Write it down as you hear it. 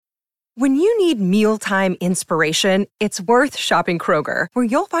When you need mealtime inspiration, it's worth shopping Kroger, where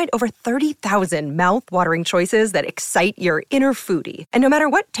you'll find over 30,000 mouth-watering choices that excite your inner foodie. And no matter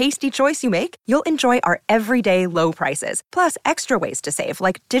what tasty choice you make, you'll enjoy our everyday low prices, plus extra ways to save,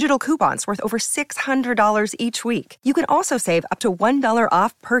 like digital coupons worth over $600 each week. You can also save up to $1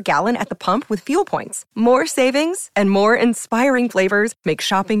 off per gallon at the pump with fuel points. More savings and more inspiring flavors make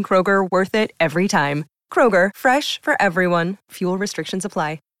shopping Kroger worth it every time. Kroger, fresh for everyone. Fuel restrictions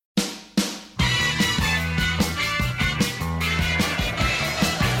apply.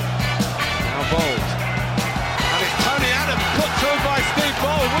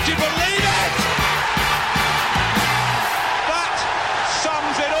 Would you believe it? That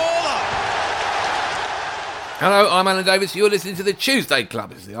sums it all up. Hello, I'm Alan Davis. You're listening to the Tuesday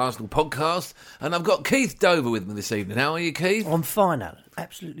Club. It's the Arsenal podcast, and I've got Keith Dover with me this evening. How are you, Keith? I'm fine, Alan.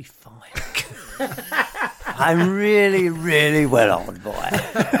 Absolutely fine. I'm really, really well on, boy.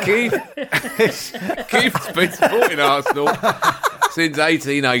 Keith's been supporting Arsenal since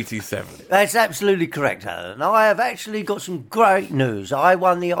 1887. That's absolutely correct, Alan. I have actually got some great news. I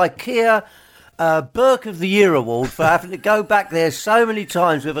won the IKEA Burke of the Year award for having to go back there so many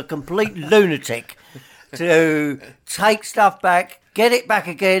times with a complete lunatic to take stuff back, get it back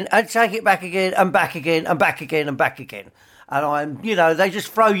again, and take it back again, and back again, and back again, and back again. And I'm, they just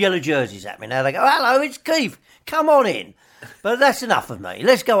throw yellow jerseys at me now. They go, hello, it's Keith, come on in. But that's enough of me.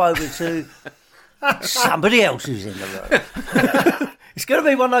 Let's go over to somebody else who's in the room. It's going to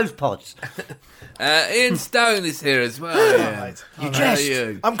be one of those pods. Ian Stone is here as well. Yeah. How are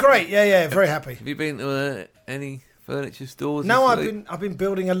you? I'm great. Yeah, very happy. Have you been to any furniture stores? No, I've been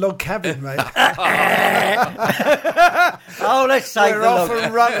building a log cabin, mate. Oh, let's save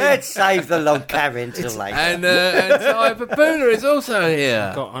let's save the log cabin till later. And Ty Papuna is also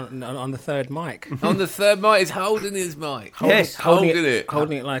here. Got on the third mic. On the third mic, he's holding his mic. Yes, holding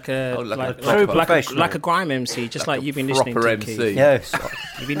it like a grime MC, just like you've been listening proper to, MC. Keith. Yes.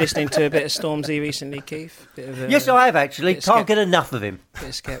 You've been listening to a bit of Stormzy recently, Keith? Yes, I have actually. Can't get enough of him. Bit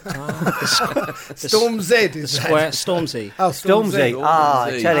of Stormzy is that? Stormzy. Oh, Stormzy.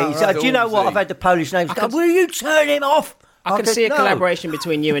 I tell you. Right. Do you know what? I've had the Polish names go, will you turn him off? I can see a no. collaboration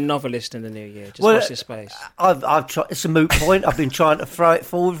between you and Novelist in the new year. Just watch this space. I've tried. It's a moot point. I've been trying to throw it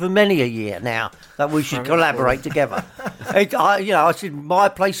forward for many a year now that we should collaborate together. I said my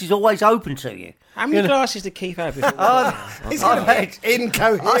place is always open to you. How many glasses did Keith have before? He's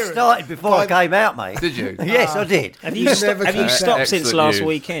incoherent. I started before I came out, mate. Did you? Yes, I did. Have you stopped since last news.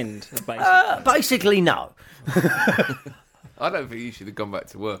 weekend? Basically, no. I don't think you should have gone back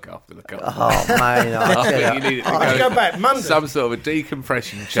to work after the cup. Oh, man. I think you needed to go back Monday. Some sort of a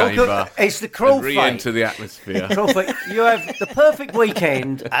decompression chamber. It's the cruel and fate. re-enter the atmosphere. You have the perfect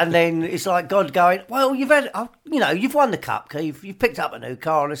weekend, and then it's like God going, well, you've won the cup, Keith. You've picked up a new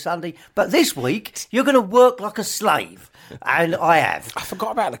car on a Sunday, but this week you're going to work like a slave. And I have. I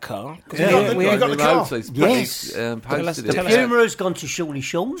forgot about the car. We got the car. Yes. Posted The Puma has gone to Shawnee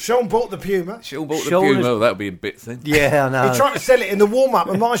Sean. Sean bought the Puma. Sean bought the Puma. Oh, that'll be in bits then. Yeah, I know. He tried to sell it in the warm-up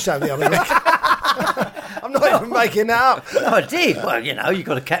of my show the other week. I'm not even making that up. No, I did. Well, you've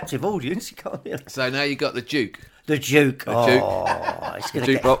got a captive audience. You can't. So now you got the Duke. The Duke. The Duke. It's going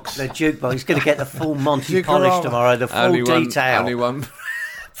the jukebox. The jukebox. He's going to get the full Monty polish tomorrow. The full detail. Only one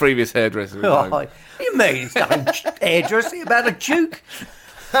previous hairdresser. What do you mean? It's nothing hairdressing about a Duke.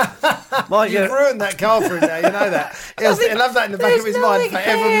 You've ruined that car for him now, you know that. He'll have that in the back of his mind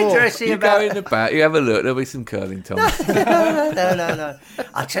forevermore. You go in the back, you have a look, there'll be some curling toms. No.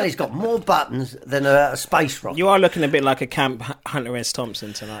 I tell you, he's got more buttons than a space rocket. You are looking a bit like a Camp Hunter S.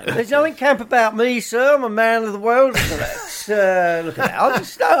 Thompson tonight. There's nothing camp about me, sir. I'm a man of the world. Look at that.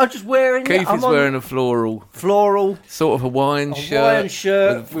 I'm just wearing Keith is wearing a floral sort of Hawaiian shirt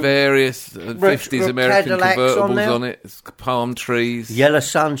with various 50s American convertibles on it. It's palm trees. Yellow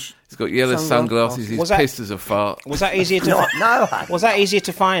sun. He's got yellow sunglasses. He's pissed as a fart. Was that easier to Was that easier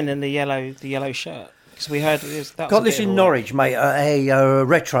to find than the yellow shirt? Because we heard that got this in Norwich, mate. A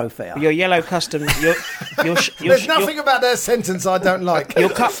retro fair. Your yellow custom. There's nothing about that sentence I don't like. Your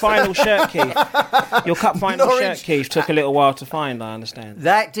cup final shirt, Keith. Your cup final shirt, Keith, took a little while to find. I understand.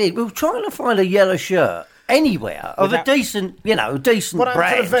 That did. We were trying to find a yellow shirt anywhere of a decent brand. What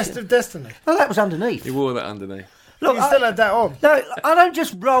happened to the Vest of Destiny? Oh, that was underneath. He wore that underneath. Look, you still had that on. No, I don't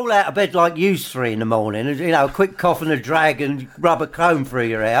just roll out of bed like you three in the morning. A quick cough and a drag and rub a comb through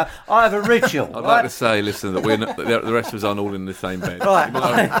your hair. I have a ritual. I'd like to say, listen, that the rest of us aren't all in the same bed. Right.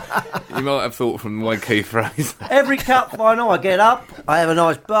 You might have thought from the way Keith phrased. Every cup final, I get up, I have a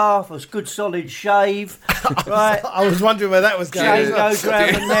nice bath, a good solid shave. Right, I was wondering where that was going. Chain goes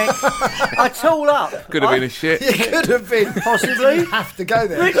round the neck. I tool up. Could have been a shit. It could have been. Possibly. You have to go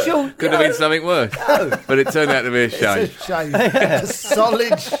there. Ritual. Could have been something worse. No. But it turned out to be a shave. It's a shave. A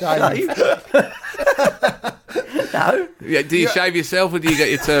solid shave. No. Yeah, do you shave yourself or do you get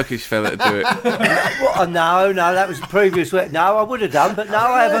your Turkish fella to do it? No, that was the previous week. No, I would have done, but no,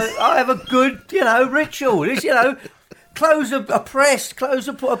 I have a good, ritual. It's, clothes are pressed, clothes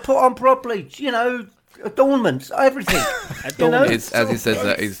are put on properly, adornments, everything. It's, as he says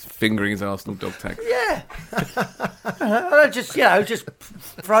that, he's fingering his Arsenal dog tag. Yeah. I just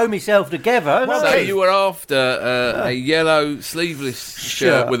throw myself together. So you were after a yellow sleeveless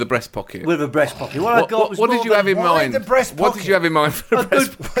shirt with a breast pocket. With a breast pocket. What did you have in mind? What did you have in mind for a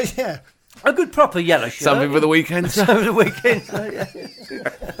breast pocket? Yeah. A good proper yellow shirt. Something for the weekend? Something for the weekend.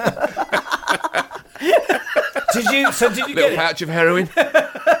 Did you little get pouch of heroin?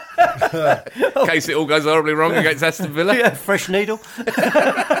 In case it all goes horribly wrong against Aston Villa. Yeah, fresh needle.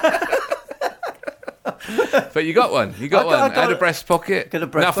 But you got one. Had a breast pocket.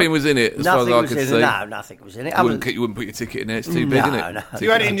 Nothing was in it, as far as I could see. No, nothing was in it. You wouldn't put your ticket in there. It's too big, isn't it? No.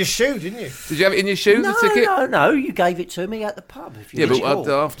 You had it in your shoe, didn't you? Did you have it in your shoe, the ticket? No. You gave it to me at the pub. But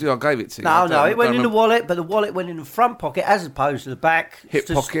after I gave it to you. No, it went in the wallet, but the wallet went in the front pocket as opposed to the back. Hip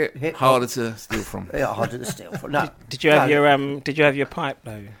pocket, harder to steal from. Yeah, harder to steal from. No. Did you have your pipe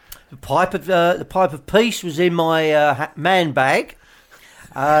though? The pipe of peace was in my man bag.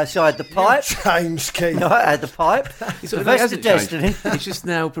 So I had the pipe. Changed, Keith. No, I had the pipe. It's the vest of destiny. He's just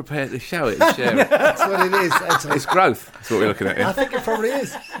now prepared to show it and share it. That's what it is. It's growth. That's what we're looking at here. I think it probably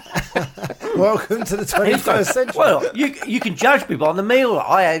is. Welcome to the 21st century. Well, you can judge me by the meal.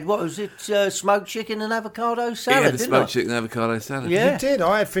 I had, smoked chicken and avocado salad, He had the smoked chicken and avocado salad. Yeah. You did.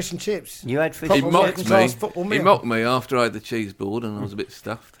 I had fish and chips. You had fish He and mocked chips. me. He mocked me after I had the cheese board and I was a bit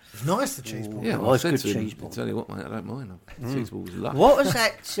stuffed. Nice, the cheese ball. Yeah, well, it's I good said to him, cheese ball. I tell you what, mate, I don't mind. The cheese ball was lush. What was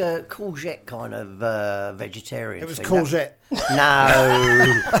that courgette kind of vegetarian? It was thing? courgette.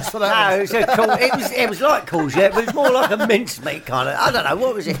 No, That's what that was. it was like courgette, but it was more like a mincemeat kind of. I don't know,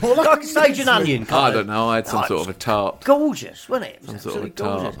 what was it? Like a sage and onion kind I don't know. I had some sort of a tart. Gorgeous, wasn't it? Some sort of a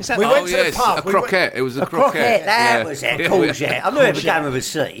tart. We went to the pub. A croquette. It was a croquette. That was it. Courgette. I knew it began with a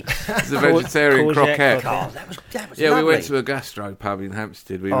C. It was a vegetarian croquette. God, that was Yeah, lovely. we went to a gastro pub in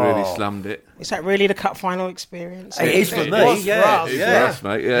Hampstead. We really slummed it. Is that really the cup final experience? It is for me, was for yeah. us. It's for us,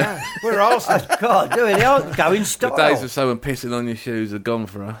 mate, yeah. We're Arsenal. God, doing it. Go in The style. days of someone pissing on your shoes are gone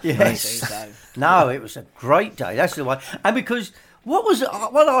for us. Yes. No, it was a great day. That's the one. And because, what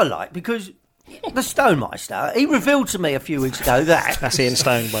I like, because the Stonemeister, he revealed to me a few weeks ago that... That's Ian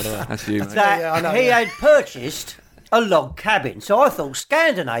Stone, by the way. That's you, mate. That he had purchased a log cabin. So I thought,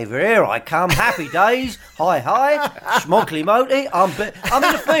 Scandinavia, here I come, happy days, hi, schmockly moti, I'm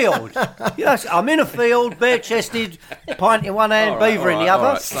in a field. Yes, I'm in a field, bare-chested, pint in one hand, beaver in the other.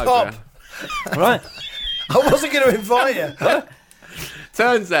 All right, Stop. Right. I wasn't going to invite you.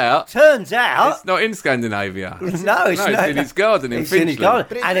 Turns out, it's not in Scandinavia. No, it's it's in his garden in It's in his Finchley.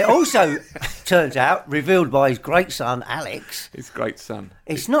 garden. And it also turns out, revealed by his great son, Alex, His great son.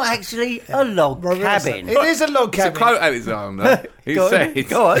 it's not actually a log cabin. It is a log It's a cabin. quote Alexander. He said,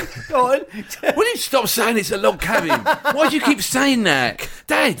 Go on. will you stop saying it's a log cabin? Why do you keep saying that?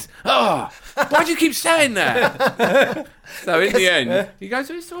 Dad, why do you keep saying that? So in the end, he goes,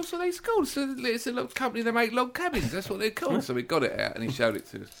 it's also what it's called. So it's a log company that make log cabins. That's what they're called. So we got it out and he showed it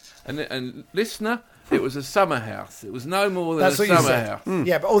to us. And listener, it was a summer house. It was no more than That's a what you summer said. house.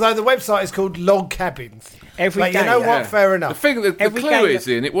 Yeah, but although the website is called Log Cabins. Every Like, day. you know Yeah. what? Fair The enough. thing, the Every clue game is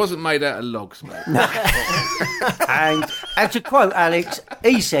in, it wasn't made out of logs, mate. And to quote Alex,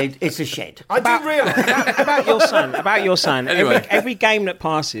 he said it's a shed. I didn't realise. About your son. Anyway. Every game that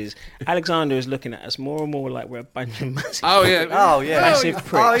passes, Alexander is looking at us more and more like we're a bunch of massive, Oh, yeah. massive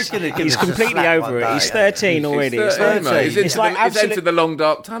pricks. He's completely over it. He's 13 already. He's 13, mate. He's It's like he's entered the long,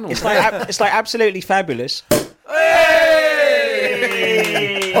 dark tunnel. It's like absolutely fabulous.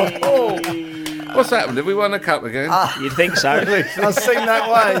 What's happened? Have we won a cup again? You'd think so. I've seen that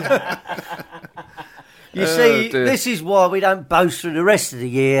way. You see, dear. this is why we don't boast through the rest of the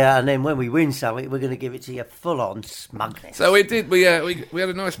year, and then when we win something, we're going to give it to you full-on smugness. So we did. We had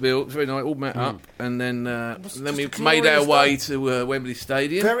a nice meal. It was very nice. All met up, and then we made our way to Wembley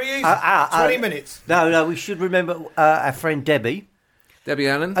Stadium. Very easy. 20 minutes. No, we should remember our friend Debbie, Debbie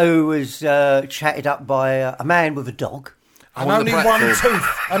Allen. who was chatted up by a man with a dog. And on only the one platform.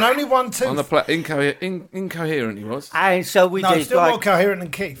 tooth. And only one tooth. On the incoherent he was. And so we No, did still more coherent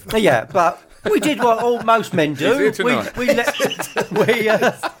than Keith. Yeah, but we did what all most men He's here do. tonight. We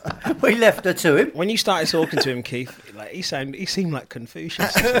We left her to him. When you started talking to him, Keith, like he seemed like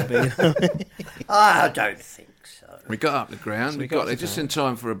Confucius. I don't think so. We got up the ground. We got there just in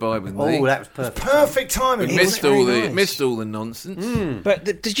time for a bye with me. Oh, that was perfect. Perfect timing. We missed all the nonsense. But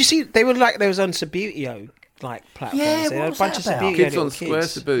did you see? They were like there was on Sabutio platforms. Yeah, There were what a was bunch that of about? Sabutio Kids little on Square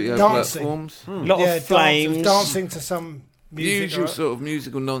kids. Sabutio Dancing. platforms. A lot of flames. dancing to some The music. usual right? sort of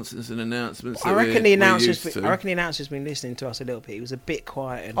musical nonsense and announcements. I that reckon we're the announcers. used to. I reckon the announcers been listening to us a little bit. He was a bit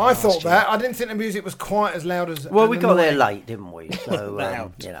quiet. I thought that. I didn't think the music was quite as loud as. Well, we and got there annoying. late, didn't we? So, That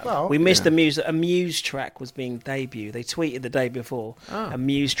helped. Well, We missed the Muse. A Muse track was being debuted. They tweeted the day before. A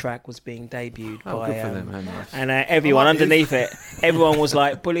Muse track was being debuted Oh, by. good for them, how nice. And everyone I like underneath it, everyone was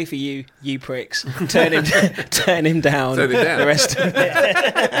like, "Bully for you, you pricks! Turn him down." Turn him down. The rest of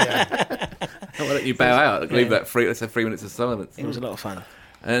it. I'll let you bow out. Leave that free. Let's have 3 minutes of silence. It was a lot of fun.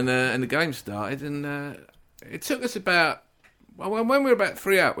 And the game started, and it took us about. Well, when we were about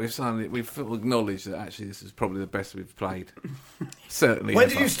 3 out, we acknowledged that actually this is probably the best we've played. Certainly. when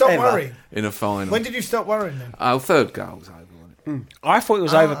did you stop worrying? in a final? When did you stop worrying then? Our third goal was over. I thought it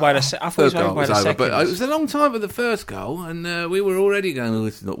was over by the. I thought it was Third over goal by was the over, second. but it was a long time for the first goal, and we were already going, "Oh,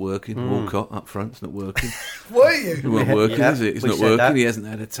 it's not working." Walcott up front, it's not working. Were It you? wasn't working, Yeah, is it? It's we not said working. that. He hasn't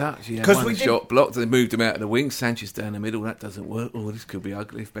had a touch. He had 'Cause one we did- shot blocked. They moved him out of the wing. Sanchez down the middle. That doesn't work. Oh, this could be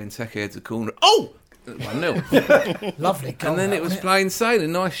ugly. If Benteke heads a corner. Oh! 1-0. Lovely. Goal, And then that, it was wasn't plain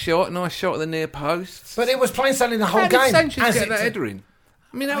sailing. Nice shot at the near post. But it was plain sailing the whole How game. did Sanchez as get it- that header in?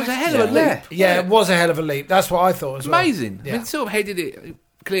 I mean, that was a hell of a leap. Yeah, it was a hell of a leap. That's what I thought as well. Amazing. Yeah. I mean, sort of headed it.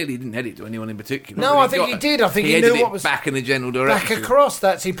 Clearly, he didn't head it to anyone in particular. No, but I think he did. I think he headed knew it what was back in the general Back direction. across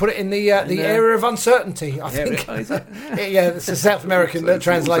that, so he put it in the area of uncertainty. I think. Oh, is that? Yeah, it's a South American So it's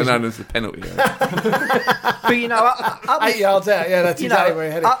also translation. known as the penalty area. But you know, up, 8 yards out. Yeah, that's you exactly know, where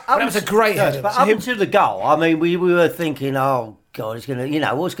he headed. up- But that was a great yes, header. But up until the goal, I mean, we were thinking, oh God, it's going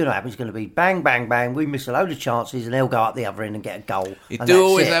to, what's going to happen? It's going to be bang, bang, bang. We miss a load of chances, and they'll go up the other end and get a goal. You and do that's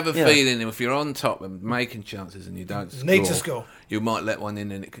always it, have a you know. feeling if you're on top and making chances and you don't score, Need to score. you might let one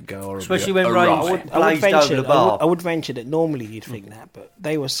in and it could go horribly. Especially when awry. rain blazed over the bar. I would venture that normally you'd think that, but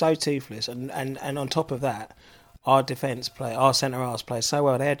they were so toothless, and on top of that, our defence play, our centre halves play so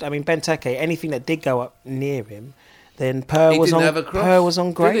well. They had, I mean, Benteke, anything that did go up near him, then Per He was didn't on. have a cross, Per was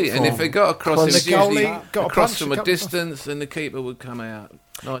on great did he? And form. if they got across, it was The goalie usually got a across punch, from a a couple of- distance, and the keeper would come out.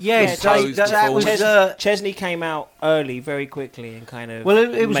 Nice Yes, composed that was. performance. Chesney came out early, very quickly, and kind of. Well,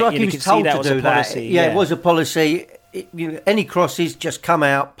 it was like he was told to do that. Policy, Yeah, it was a policy. Any crosses, just come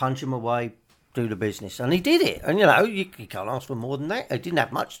out, punch them away, do the business, and he did it. And you can't ask for more than that. He didn't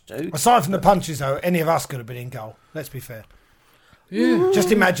have much to do. Aside from the punches, though, any of us could have been in goal. Let's be fair. Yeah.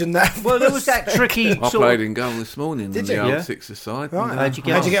 Just imagine that. Well, there was that tricky. I sort played of, in goal this morning Did on the you? old Yeah. Sixers side. Right. and, How'd you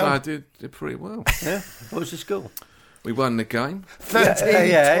get How'd you get so on? I did pretty well. Yeah, what was the score? We won the game. 13.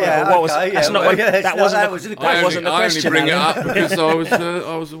 What was- okay, that's yeah, not well, what- yeah, that wasn't the- wasn't the that I wasn't only, the I question, only bring it Alan. up because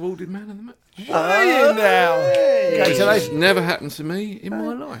I was awarded man of the match. Are you now? Congratulations. Never happened to me in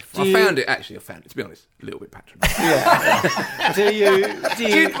my life. I found it, to be honest, a little bit patronising. Do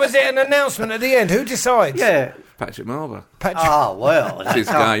you? Was it an announcement at the end? Who decides? Yeah. Patrick Marber. Patrick. Oh well, It's his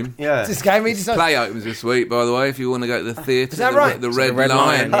game. Yeah. This game he decides. Play opens this week, by the way, if you want to go to the theatre. Is that right? The Red Red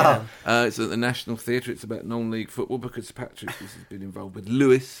Lion. Lion, yeah. It's at the National Theatre. It's about non-league football because Patrick has been involved with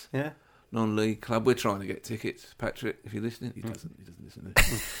Lewis, Yeah. non-league club. We're trying to get tickets. Patrick, if you're listening, he doesn't listen to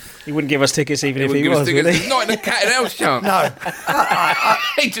this. He wouldn't give us tickets even if he wouldn't give us was, would tickets. he? It's not in the cat and house chance. No.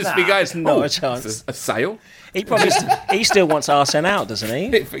 He'd just be going, not "Oh, a chance." it's a sale? He probably he still wants Arsene out, doesn't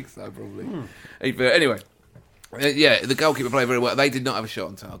he? I think so, probably. Anyway, the goalkeeper played very well. They did not have a shot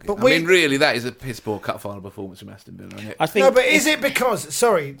on target. But I mean, really, that is a piss poor cup final performance from Aston Villa, isn't it? I think. No, but is it because?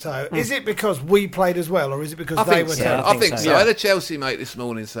 Sorry, is it because we played as well, or is it because I they think were? so. terrible? I think so. Yeah. I had a Chelsea mate this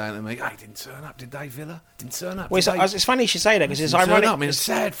morning saying to me, "Hey, didn't turn up, did they, Villa? Didn't turn up." Well, did they? it's funny you should say that because it's Didn't turn ironic. up. I mean, it's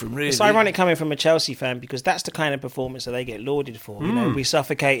sad for him, really. It's ironic coming from a Chelsea fan because that's the kind of performance that they get lauded for. You know, we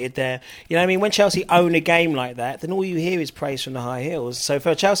suffocated there. You know what I mean? When Chelsea own a game like that, then all you hear is praise from the high hills. So for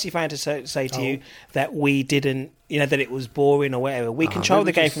a Chelsea fan to say to you that we didn't, that it was boring or whatever, we controlled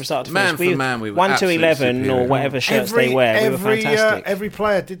the game from start to man finish. for man, we were 1 to absolutely 11 or superior. whatever shirts they wear. We were fantastic. Every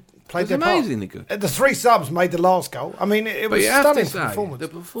player did play It was their part. amazingly good. The 3 subs made the last goal. I mean, it But was you have to stunning say, performance. the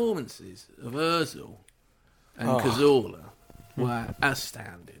performances of Ozil and Cazorla were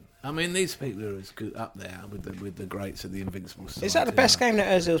astounding. I mean, these people are as good up there with the greats of the Invincible side. Is that the best game that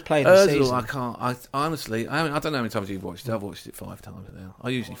Ozil's played this Ozil, season? I can't. I honestly, I don't know how many times you've watched it. I've watched it 5 times now. I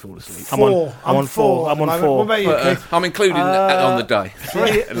usually fall asleep. I'm on four. at the moment. What about you, But, Keith? I'm including on the day.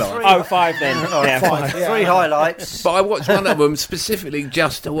 5 then. Yeah, 5. Yeah. 3 highlights. But I watched one of them specifically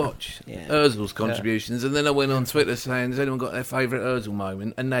just to watch Yeah. Ozil's contributions, and then I went on Twitter saying, "Has anyone got their favourite Ozil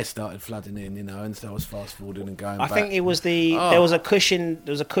moment?" And they started flooding in, and so I was fast forwarding and going I back. think it was there was a cushion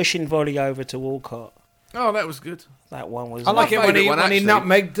volley over to Walcott. Oh, that was good. That one was. I like it when he favourite one,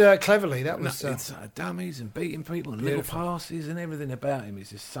 nutmegged Cleverly. That was. It's dummies and beating people and little passes and everything about him is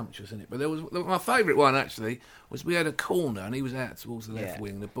just sumptuous, isn't it? But there was my favourite one actually was we had a corner and he was out towards the left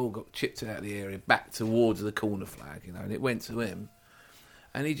wing. The ball got chipped out of the area back towards the corner flag, and it went to him.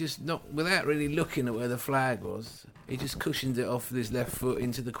 And he just without really looking at where the flag was, he just cushioned it off with his left foot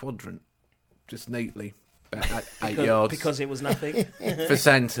into the quadrant, just neatly. About 8 yards. Because it was nothing. For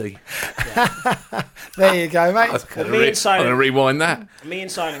Santi. There you go, mate. I'm going to rewind that. Me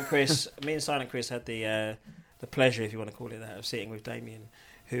and Silent Chris had the pleasure, if you want to call it that, of sitting with Damien,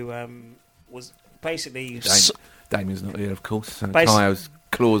 who was basically. Damien's not here, of course. So Kaio's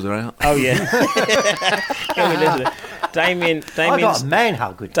claws are out. Oh yeah. Damien. I got a man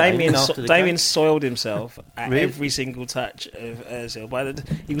hug with Damien. Damien soiled himself at every single touch of Ozil.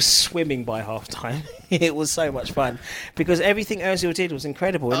 He was swimming by half time. It was so much fun because everything Ozil did was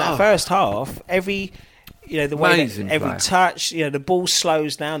incredible. In that first half, the way that every touch, the ball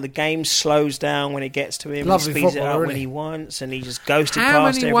slows down, the game slows down when it gets to him. Lovely he speeds it footballer, up when isn't he? he wants, and he just ghosted How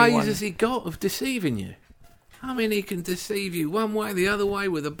past many everyone. ways has he got of deceiving you? I mean, he can deceive you one way, the other way,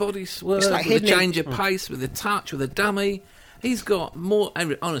 with a body swerve, like with a hitting it. change of pace, with a touch, with a dummy. He's got more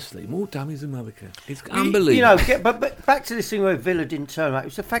dummies than Mothercare. It's unbelievable. But back to this thing where Villa didn't turn up, it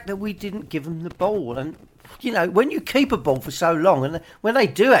was the fact that we didn't give them the ball. And, when you keep a ball for so long, and when they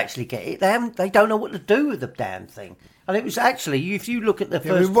do actually get it, they don't know what to do with the damn thing. And it was actually, if you look at the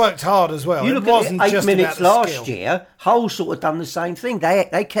first... we worked hard as well. You It look wasn't at the 8 just minutes about the last skill. year, Hull sort of done the same thing.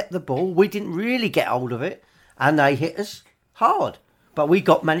 They kept the ball. We didn't really get hold of it, and they hit us hard. But we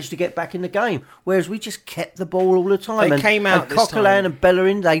managed to get back in the game, whereas we just kept the ball all the time. They came out and this time. Coquelin and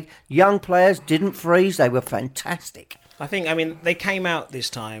Bellerin, young players, didn't freeze. They were fantastic. They came out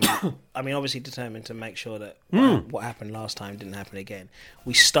this time, obviously determined to make sure that what happened last time didn't happen again.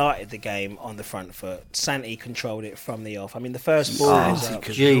 We started the game on the front foot. Santi controlled it from the off. The first ball was up.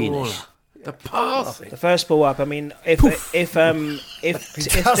 Genius. The passing. The first ball up. If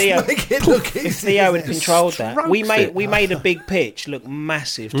Theo had controlled that, we made a big pitch look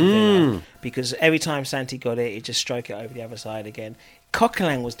massive to Villa because every time Santi got it, he'd just stroke it over the other side again.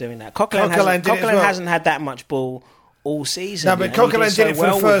 Coquelin was doing that. Coquelin hasn't had that much ball all season. No, but Coquelin did it for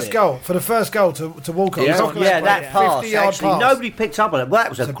the first goal. For the first goal to Walcott. That pass. 50-yard Actually, pass. nobody picked up on it. Well, that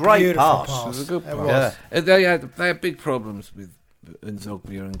was a great beautiful pass. It was a good It pass. was. They had big problems with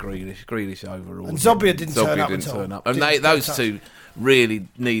Zogbia and Grealish. Grealish overall. And Zogbia didn't turn up at all. And Didn't those touch. two really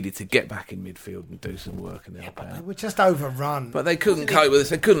needed to get back in midfield and do some work and help out. They were just overrun. But they couldn't cope with us.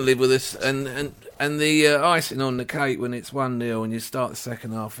 They couldn't live with us. And the icing on the cake when it's 1-0 and you start the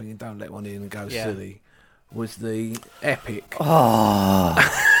second half and you don't let one in and go silly was the epic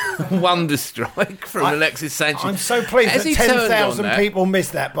wonder strike from Alexis Sanchez. I'm so pleased As that he turned on 10,000 that- people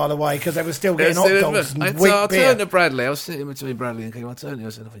missed that, by the way, because they were still getting hot dogs and I weak beer. turned to Bradley. I was sitting between Bradley and Kim. I turned to him.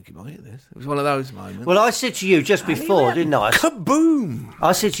 I said, I think he might hit this. It was one of those moments. Well, I said to you just before, didn't I? Kaboom!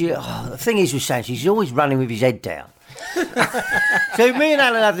 I said to you, the thing is with Sanchez, he's always running with his head down. So me and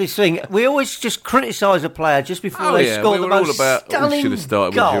Alan have this thing. We always just criticise a player just before they score the most stunning should have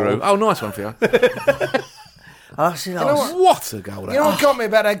started goal. with Giroud. Oh, nice one for you. I said, What a goal that You know was. what got me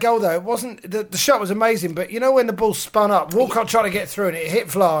about that goal, though? It wasn't the shot was amazing, but when the ball spun up, Walcott tried to get through and it hit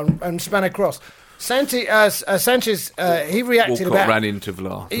Vlaar and span across. Sanchez, he reacted Walcott about... ran into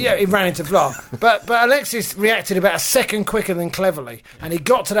Vlaar. Yeah, he ran into Vlaar. but Alexis reacted about a second quicker than Cleverly, and he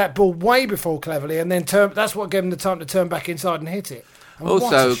got to that ball way before Cleverly, and then that's what gave him the time to turn back inside and hit it. And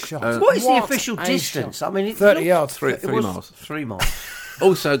Also, what a shot. what is the What official a distance? shot. I mean, 30 yards. Three It was miles. 3 miles.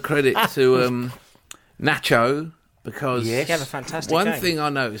 Also, credit to Nacho, because Yes. He had a fantastic one game. thing I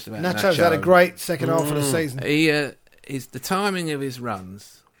noticed about Nacho's Nacho, had a great second half of the season. is the timing of his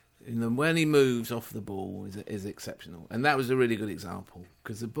runs. When he moves off the ball is exceptional, and that was a really good example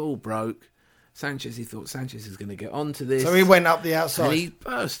because the ball broke. He thought Sanchez is going to get onto this, So he went up the and outside. he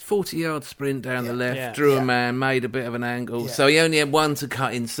burst 40-yard sprint down the left, Yeah. drew a man, made a bit of an angle. Yeah. So he only had one to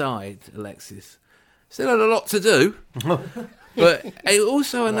cut inside. Alexis still had a lot to do, But I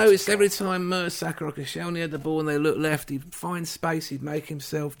noticed every time Mertesacker or Koscielny had the ball and they looked left, he'd find space, he'd make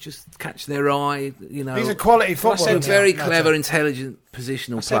himself just catch their eye. You know, He's a quality footballer. very clever, intelligent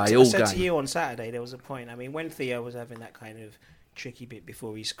positional play all I said game. to you on Saturday, there was a point. I mean, when Theo was having that kind of tricky bit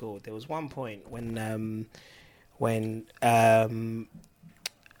before he scored, there was one point when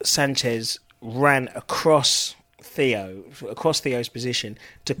Sanchez ran across Theo's position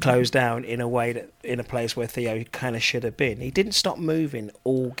to close down in a place where Theo kind of should have been. He didn't stop moving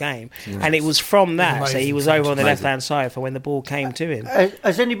all game, and it was from that. So he was over on the left-hand side for when the ball came to him.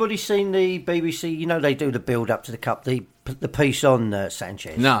 Has anybody seen the BBC? You know they do the build-up to the cup, the piece on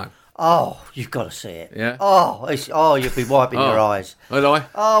Sanchez. No. Oh, you've got to see it. Yeah. Oh, you'll be wiping your eyes. Would I?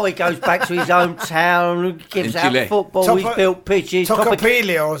 Oh, he goes back to his hometown, gives In out Chile. football. He's built pitches.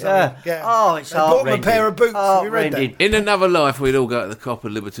 Tocopelia or something. Yeah. Oh, it's They bought him a heartrending. pair of boots. Have you read that? Heartrending. In another life, we'd all go to the Copa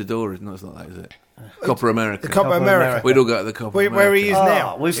Libertadores. No, it's not that, is it? Copa America. The Copa America. We'd all go to the Copa America. Where he is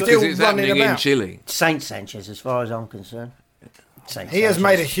now. we've got- Still Because it's running happening in about. Chile. Saint Sanchez, as far as I'm concerned. He has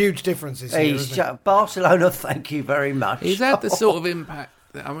made a huge difference this year. He's hasn't he? Barcelona. Thank you very much. He's had the sort of impact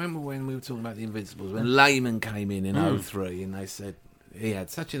that I remember when we were talking about the Invincibles, when Lehman came in 03 and they said he had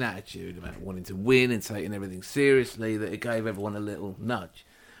such an attitude about wanting to win and taking everything seriously that it gave everyone a little nudge.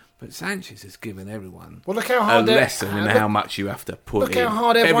 But Sanchez has given everyone Well, look how hard a lesson in how much you have to put Look in. how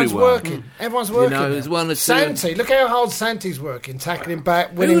hard everyone's Everyone. working. Everyone's working. know, now. there's one or two- Santi, look how hard Santi's working, tackling back,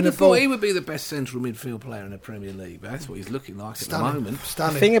 Who winning would the have ball. thought he would be the best central midfield player in the Premier League? But that's what he's looking like at the moment. The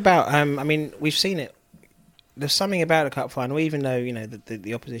Stunning. thing about, I mean, we've seen it. There's something about a cup final, even though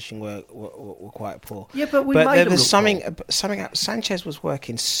the opposition were quite poor. Yeah, but we made them there's look something. Sanchez was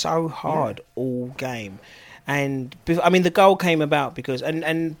working so hard all game, and I mean the goal came about because.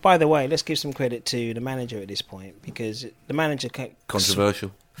 And by the way, let's give some credit to the manager at this point because the manager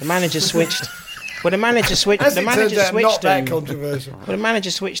Controversial. The manager switched. Well, the manager switched. As The it manager turns out, switched not that him. controversial. Well, the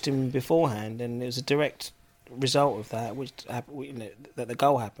manager switched him beforehand, and it was a direct result of that, which that the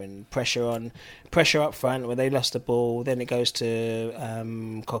goal happened. Pressure up front where they lost the ball. Then it goes to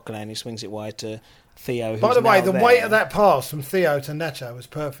Coquelin, who swings it wide to Theo. By who's the way, now the there. weight of that pass from Theo to Nacho was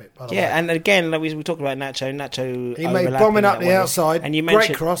perfect. By the way. And again, like we talked about Nacho. He made overlapping bombing up that the way. outside, and you great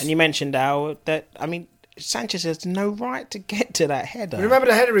mentioned cross. And you mentioned Al that Sanchez has no right to get to that header. You remember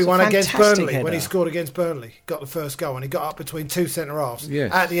the header he It's a won against fantastic Burnley when he header. scored against Burnley? Got the first goal and he got up between two centre halves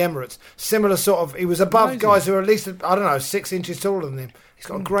Yes. at the Emirates. Similar sort of. He was above Amazing. guys who are at least 6 inches taller than him. He's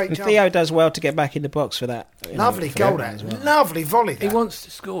got a great And jump. Theo does well to get back in the box for that. Lovely for goal that that. as well. Lovely volley. He That. wants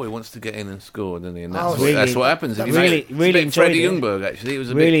to score. He wants to get in and score, doesn't he? And that's, Oh, what, really- that's what happens. If you really- make it. really It's a bit enjoyed Freddie it. Ljungberg, actually. It was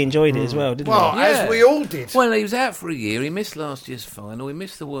a Really bit. enjoyed it as well, didn't Well, he? Yeah. as we all did. Well, he was out for a year. He missed last year's final. He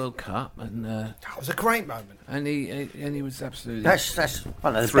missed the World Cup, and That was a great moment. he was absolutely. That's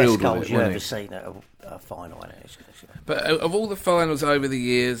one of the Thrilled best with goals it, you've wasn't ever he? seen at a final. Isn't it? But of all the finals over the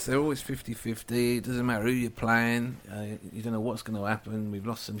years, they're always 50-50. It doesn't matter who you're playing. You don't know what's going to happen. We've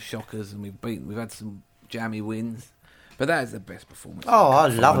lost some shockers, and we've had some jammy wins. But that is the best performance. Oh, I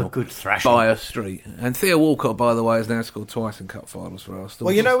in a cup love a final good thrashing. by a street. And Theo Walcott, by the way, has now scored twice in cup finals for Arsenal.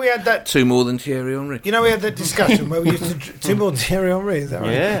 Well, you know we had that. two more than Thierry Henry. You know we had that discussion where we used to two more Thierry Henry. Is that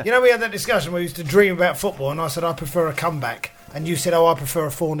right? Yeah. You know we had that discussion where we used to dream about football, and I said I prefer a comeback. And you said, I prefer a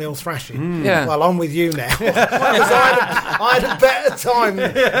 4-0 thrashing. Yeah. Well, I'm with you now. Because I had a better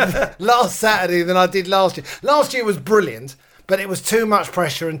time last Saturday than I did last year. Last year was brilliant, but it was too much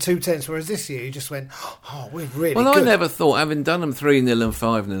pressure and too tense, whereas this year you just went, oh, we're really Well, good. I never thought, having done them 3-0 and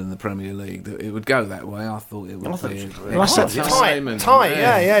 5-0 in the Premier League, that it would go that way. I thought it would be Well, I said- time and- Tie,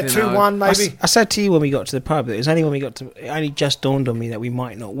 yeah, you know. 2-1 maybe. I said to you when we got to the pub that it was only when we got to. It only just dawned on me that we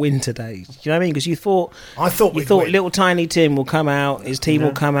might not win today. Do you know what I mean? Because I thought you we'd thought win. little tiny Tim will come out, his team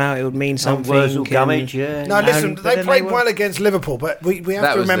will come out, it would mean something. Wurzel and- Gummidge, yeah. No, listen, but they then played they were- well against Liverpool, but we have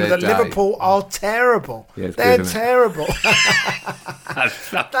That to was remember their that day. Liverpool are terrible. Yeah, it's They're good, isn't it? terrible.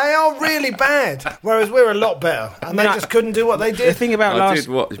 They are really bad, whereas we're a lot better, and they just couldn't do what they The did. thing about I last, did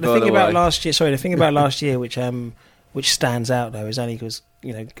watch, the by thing the about way. last year. Sorry, the thing about last year, which stands out though, is only because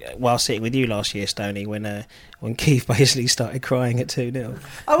while sitting with you last year, Stoney, when Keith basically started crying at 2-0.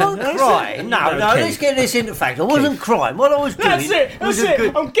 I wasn't crying. No, No, no, Keith. let's get this into fact. I wasn't crying. What I was doing was a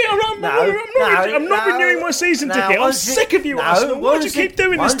good... I'm not renewing my season ticket. I'm sick of you, Arsenal. Why do you keep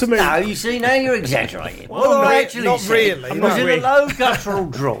doing this to me? No, you see, now you're exaggerating. Well, what I not actually not said really, was not in really. a low guttural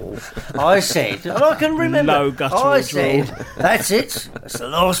drawl. I said, and I can remember. Low guttural I drawl. said, that's it. That's the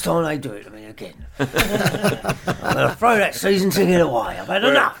last time they do it to me again. I'm going to throw that season ticket away. I've had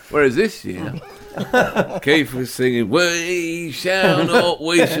enough. Whereas this year, Keith was singing, we shall not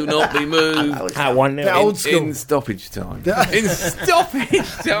be moved. At 1-0. The old school. In stoppage time. In stoppage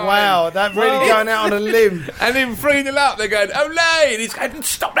time. Wow, that really going out on a limb. And then 3-0 up, they're going, Olay! And he's going,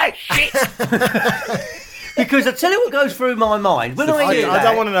 stop that shit! Because I tell you what goes through my mind when I hear I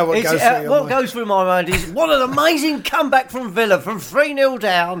don't want to know what goes through your what mind. goes through my mind is what an amazing comeback from Villa from 3-0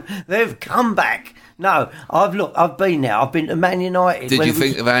 down. They've come back. No, I've been there. I've been to Man United. Did when you it was-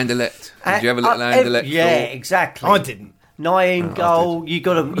 think of Anderlecht? Did you have a little Anderlecht? Yeah, thought? exactly. I didn't. Naeem goal. You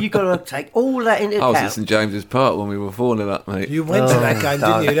got to take all that into I was at account. St James's Park when we were 4-0 up, mate. You went to that game,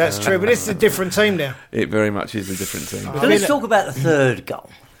 didn't you? That's true. But it's a different team now. It very much is a different team. So let's talk about the third goal.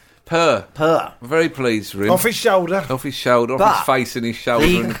 Per. Per. I'm very pleased for him. Off his shoulder. Off his shoulder, But off his face and his shoulder,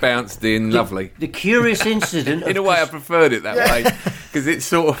 the- and bounced in. Lovely. The curious incident. In a way, I preferred it that way because it's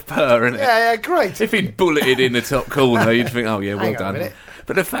sort of Per, isn't it? Yeah, great. If he'd bulleted in the top corner, you'd think, oh yeah, well Hang on a done. minute.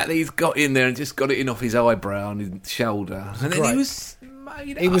 But the fact that he's got in there and just got it in off his eyebrow and his shoulder, and then great. he was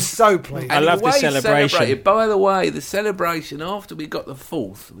made He up. was so pleased. I And love the way the he celebration. celebrated- By the way, the celebration after we got the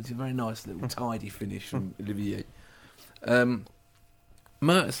fourth, which is a very nice little tidy finish from Olivier.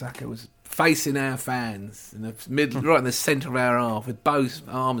 Mertesacker was facing our fans in the right in the centre of our half with both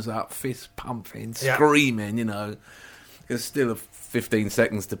arms up, fists pumping, Yeah. screaming. You know, there's still 15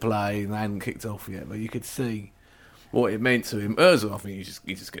 seconds to play and they hadn't kicked off yet, but you could see what it meant to him. Ozil, I think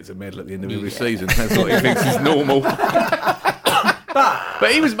he just gets a medal at the end of every season. That's what he thinks is normal.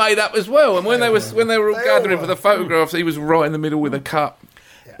 But he was made up as well. And when they were all gathering for the photographs, he was right in the middle with a cup.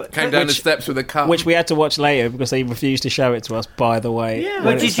 Came down the steps with a cup. Which we had to watch later because they refused to show it to us, by the way. Yeah, When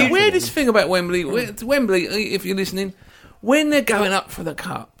but it did was you? happening. Weirdest thing about Wembley, Wembley, if you're listening, when they're going up for the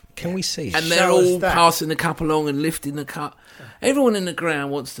cup, Can we see? and they're Show us all that. passing the cup along and lifting the cup. Everyone in the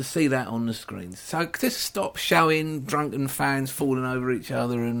ground wants to see that on the screens. So just stop showing drunken fans falling over each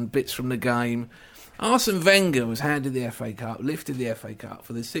other and bits from the game. Arsene Wenger was handed the FA Cup, lifted the FA Cup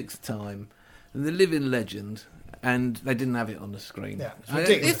for the 6th time, and the living legend, and they didn't have it on the screen. Yeah, it's And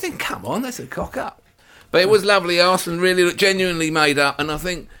ridiculous. you think, come on, that's a cock up. But it was lovely. Arsene really genuinely made up, and I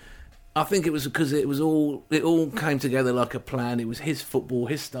think it was because it all came together like a plan. It was his football,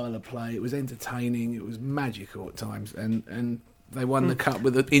 his style of play. It was entertaining. It was magical at times, and they won the cup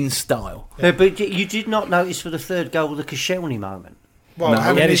in style. Yeah, but you did not notice for the third goal the Koscielny moment. Well,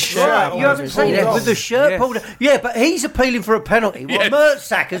 having Yeah, his his shirt shirt. on You haven't was seen pulled it off. with the shirt Yes. pulled. Yeah, but he's appealing for a penalty. Well, Yes.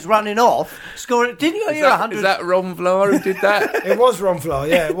 Mertesacker's running off, scoring. Didn't you hear 100? Is that Ron Vlaar who did that? It was Ron Flaw,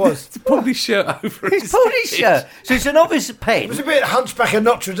 yeah, it was. He pulled his shirt over He's pulled his shirt, so it's an obvious pen. It was a bit Hunchback of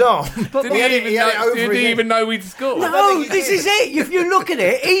Notre Dame. Did he even know we'd scored? No, this is it. If you look at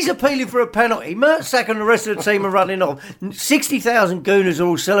it, he's appealing for a penalty. Mertesacker and the rest of the team are running off. 60,000 Gooners are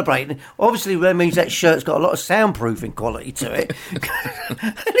all celebrating. Obviously, that means that shirt's got a lot of soundproofing quality to it.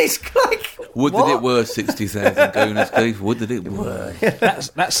 And it's like, Would what? that it were 60,000 Gooners, Keith? Would that it were?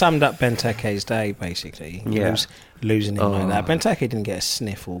 That summed up Benteke's day, basically. Yeah. Losing him like that. Benteke didn't get a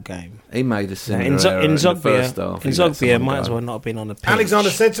sniff all game. He made a In similar error in the first half. He let Zogbia someone might go. as well not have been on the pitch. Alexander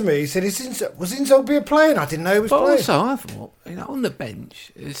said to me, he said, was Inzogbia playing? I didn't know he was But playing. also, I thought, on the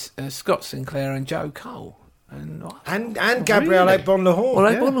bench is Scott Sinclair and Joe Cole. And Gabriel Agbon-Lahore.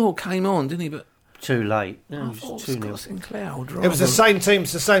 Well, yeah. Agbon-Lahore came on, didn't he? But Too late. I No, thought it's 2-0. Scott Sinclair would It was the same team.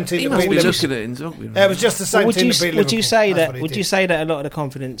 It's the same team He that must beat be Liverpool. looking at Inzogby. Yeah, it was just the same would team you, that beat would you Liverpool. say That's that? what he Would did. you say that a lot of the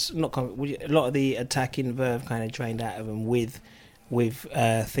confidence, a lot of the attacking verve kind of drained out of them with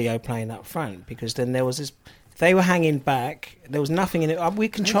Theo playing up front? Because then there was this. They were hanging back. There was nothing in it. We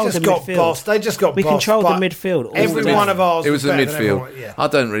controlled the midfield. They just got We bossed, controlled the but midfield. all Every the one time. of ours It was the better than midfield. everyone, yeah. I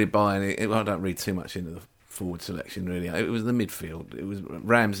don't really buy any. I don't read too much into the forward selection, really. It was the midfield. It was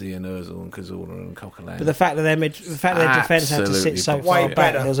Ramsey and Ozil and Cazorla and Coquelin. But the fact that their defence had to sit so Absolutely far way back,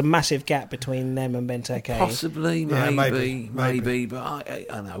 better. there was a massive gap between them and Benteke. Possibly, Yeah, maybe, maybe. but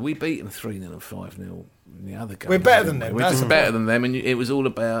I know we beat them 3-0 and 5-0 in the other game. We're better than them, We're that's just the better point. than them, and it was all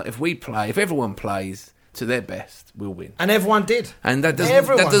about if everyone plays to their best, we'll win. And everyone did. And that doesn't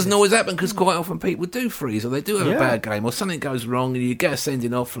Everyone that doesn't did. always happen because quite often people do freeze or they do have a bad game or something goes wrong and you get a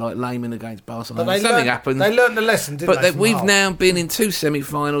sending off like Lehmann against Barcelona. But Something happens. They learned the lesson, didn't But they? that we've from now been in 2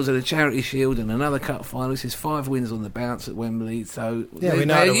 semi-finals and a Charity Shield and another Cup final. This is 5 wins on the bounce at Wembley, so Yeah, we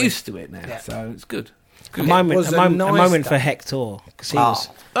know they're that we- used to it now. Yeah. So it's good. A moment, was a a moment, nice a moment for day. Hector because he was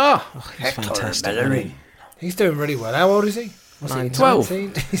Oh, he was fantastic. He's doing really well. How old is he? What's he, 12.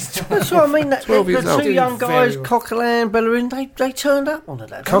 19? He's 12. That's what I mean. 12 years The old. two young guys, Very well. Coquelin, Bellerin, they turned up onto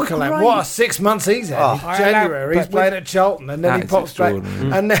that. They were Coquelin, great. what a 6 months he's had. Oh. In January, he's But played at Charlton, and then That he is pops back.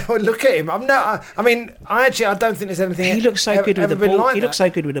 extraordinary. And now look at him. I don't think there's anything. He looks so ever, good with ever the been ball. Like he that. looks so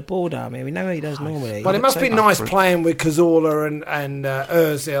good with the ball, I mean, we know what he does normally. But He it must looks be so nice good. playing with Cazorla and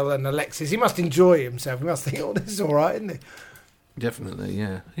Ozil and Alexis. He must enjoy himself. He must think, oh, this is all right, isn't it? Definitely,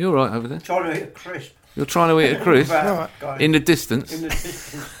 yeah. You're right over there. Trying to hit a crisp. You're trying to eat a crisp Right. in the distance.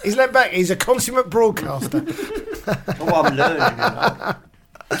 He's leant back. He's a consummate broadcaster. Oh, I'm learning, you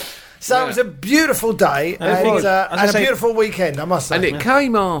know. So it was a beautiful day And the thing is, as I and a say- beautiful weekend, I must say. And it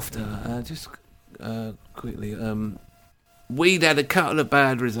came after, quickly, we'd had a couple of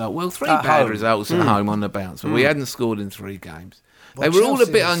bad results. Well, three At bad home. results at home on the bounce, but we hadn't scored in 3 games. Well, They were all a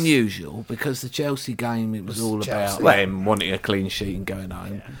Chelsea bit was- unusual because the Chelsea game, it was all Chelsea. about them wanting a clean sheet and going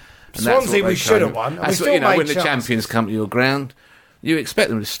home. And Swansea, that's what we they should have came- won, and we That's still what, you know, made when the chances. champions come to your ground, you expect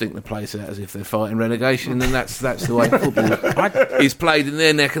them to stink the place out as if they're fighting relegation, and that's the way football is played in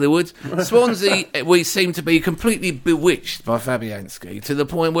their neck of the woods. Swansea, we seem to be completely bewitched by Fabianski to the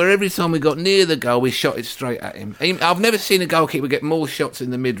point where every time we got near the goal, we shot it straight at him. I've never seen a goalkeeper get more shots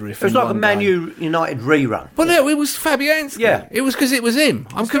in the midriff. It was in like a one Man game. United rerun. Well, no, it was Fabianski. Yeah. It was because it was him.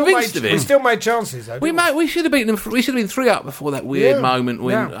 I'm convinced of We it. still made chances, though. We should have beaten them. We should have been 3 up before that weird Yeah, moment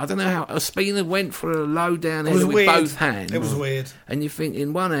when yeah. I don't know how Ospina went for a low down It was header with weird. both hands. It was weird. And you think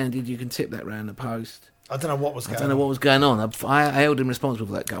in one-handed you can tip that round the post. I don't know what was I going don't know on. what was going on. I held him responsible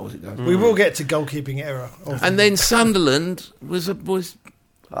for that goal as it goes. We will get to goalkeeping error. And then Sunderland was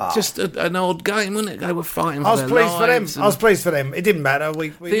just an odd game, wasn't it? They were fighting for I was their pleased for them. lives I was pleased for them. It didn't matter.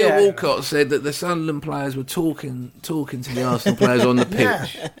 Theo Walcott said that the Sunderland players were talking to the Arsenal players on the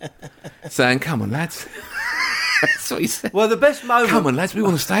pitch, saying, "Come on, lads." That's what he said. Well, the best moment Come on, lads, we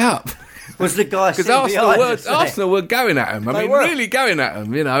want to stay up. was the guy Because sitting behind us, wasn't it? Arsenal were going at him. I They mean, were. really going at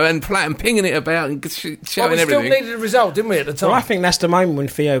him, you know, and pinging it about and But showing we still everything. needed a result, didn't we, at the time? Well, I think that's the moment when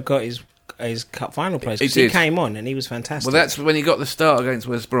Theo got his cup final place. He 'Cause he did. came on and he was fantastic. Well, that's when he got the start against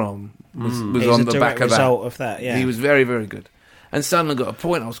West Brom. Was It on was the a back direct of that. result of that. Yeah, He was very, very good. And Sunderland got a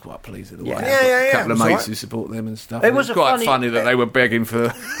point. I was quite pleased with the way. I've got Yeah, a couple it of was mates alright. who support them and stuff. It And was it's a quite funny- funny that they were begging for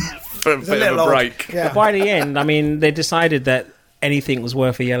a bit of little a odd. break. Yeah. But by the end, I mean, they decided that anything was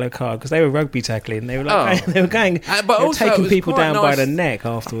worth a yellow card because they were rugby tackling. They were like, Oh. they were going, But they were also it taking was people quite down by nice- the neck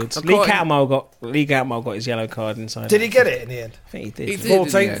afterwards. Quite- Lee Catmull got his yellow card inside. Did he get it in the end? I think he did. He did, in the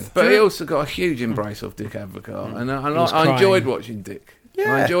 14th. end. But he also got a huge embrace of Dick Advocaat. And was I enjoyed crying. watching Dick.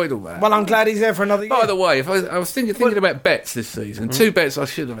 I enjoyed all that. Well, I'm glad he's there for another year. By the way, if I was thinking about bets this season, 2 bets I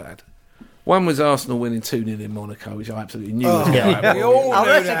should have had. One was Arsenal winning 2-0 in Monaco, which I absolutely knew was going to happen. We all Oh, knew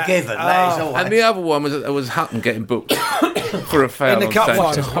that's that. a given. That is always. And the other one was Hutton getting booked for a foul In the on cup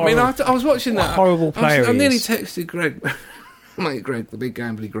Sanchez. final. I mean, I was watching that. horrible player I he nearly is. texted Greg, mate Greg, the big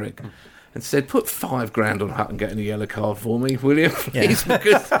gambly Greg, and said, "Put $5,000 on Hutton getting a yellow card for me, will you, please?"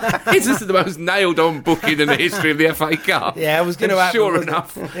 Because it's just the most nailed-on booking in the history of the FA Cup. Yeah, it was going to And happen. Sure wasn't it?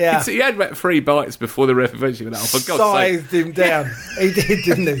 enough, Yeah. he had about 3 bites before the ref eventually went out. For God's sake! Scythed him down. He did,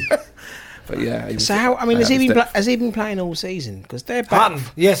 didn't he? But yeah, he was- So how? I mean, that was depth. has he been playing all season? Because they're back. Hutton.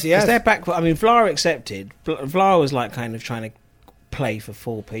 Yes, he Because has. they're back. I mean, Vlaar accepted. Vlaar was like kind of trying to play for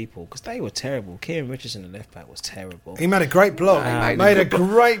 4 people because they were terrible. Kieran Richardson, the left back, was terrible. He made a great block. He made a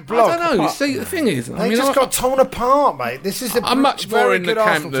great block. I don't know. See, the thing is, They just got torn apart, mate. This is I'm much more very in the good camp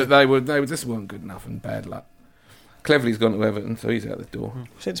Arsenal that team. they just weren't good enough and bad luck. Cleverly's gone to Everton, so he's out the door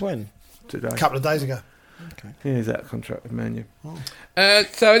Since when? today. A couple of days ago. Yeah, he's out of contract with Man U.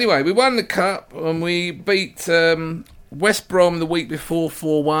 So anyway, we won the cup and we beat West Brom the week before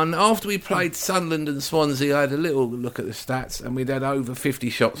 4-1. After we played Sunderland and Swansea, I had a little look at the stats and we'd had over 50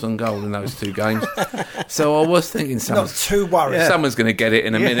 shots on goal in those 2 games. So I was thinking Not someone's too worried. going to get it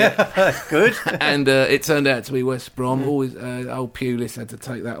in a minute. Good. And it turned out to be West Brom. Always, old Pulis had to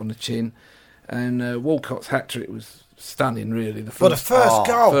take that on the chin. And Walcott's hat-trick was stunning, really. For the first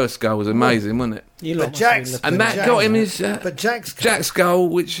goal. First goal was amazing, wasn't it? You But lot must have been Jack's- looking- And that Jack's- got him his But Jack's Jack's goal,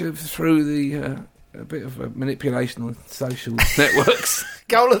 which through the a bit of a manipulation on social networks.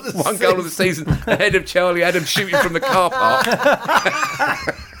 goal of the One goal of the season ahead of Charlie Adams shooting from the car park.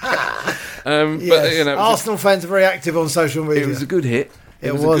 Yes. But you know, Arsenal fans are very active on social media. it was a good hit.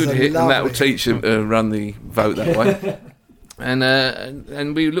 It was was a good a hit, and that lovely will teach them to run the vote that way.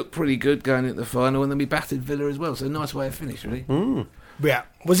 And we looked pretty good going into the final, and then we battered Villa as well. So nice way of finish, really. Yeah.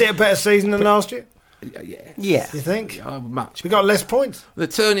 Was it a better season than last year? Yeah, Yeah. You think? much. We got less points. The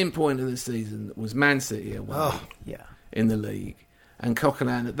turning point of the season was Man City away Oh. Yeah. in the league. And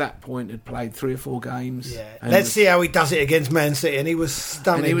Coquelin at that point had played 3 or 4 games. Yeah. And Let's see how he does it against Man City, and he was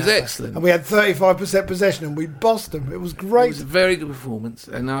stunning. And he was that day. excellent. And we had 35% possession, and we bossed them. It was great. It was a very good performance,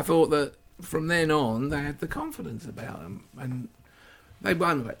 and I thought that from then on they had the confidence about them, and they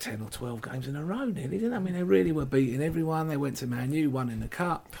won about 10 or 12 games in a row nearly, didn't they? I mean, they really were beating everyone. They went to Man U, won in the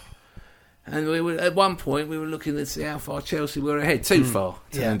Cup. And we were at one point we were looking to see how far Chelsea were ahead. Too far.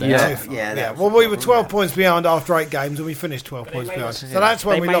 Turned out. Yeah. Well, we were 12 points behind after 8 games, and we finished 12 points behind. So that's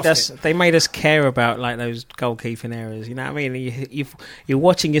when we lost it. They made us care about like those goalkeeping errors. You know what I mean? You're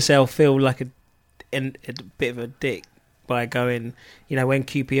watching yourself feel like a bit of a dick by going, you know, when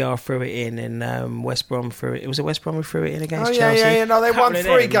QPR threw it in and West Brom threw it. It was West Brom who threw it in against Chelsea. Yeah. No, they won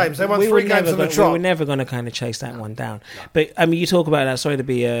 3 games. They won 3 games on the trot. We were never going to kind of chase that one down. But I mean, you talk about that. Sorry to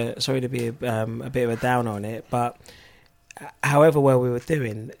be a bit of a down on it, but however well we were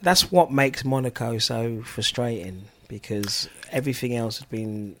doing, that's what makes Monaco so frustrating. Because everything else has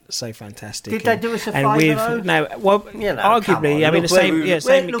been so fantastic. Did they do us a favour, though? No, well, You know, arguably, I mean,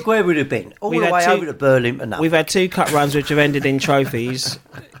 look where we'd have been. All the way over to Berlin for nothing. We've had 2 cup runs which have ended in trophies.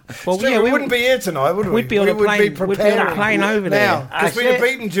 Well, we wouldn't be here tonight, would we? We'd be on a plane. We'd be on a plane over there because we'd have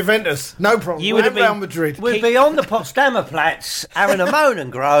beaten Juventus. No problem. You would have been Real Madrid. We'd be on the Potsdamer Platz having a moan and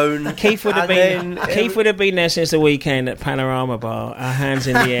groan. Keith would have been there since the weekend at Panorama Bar, our hands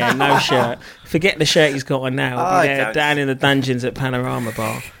in the air, no shirt. Forget the shirt he's got on now. He'll be there down in the dungeons at Panorama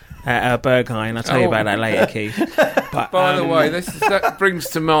Bar at Berghain. I'll tell you about that later, Keith. But, by the way, that brings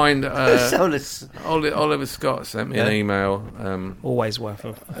to mind Oliver Scott sent me an email. Always worth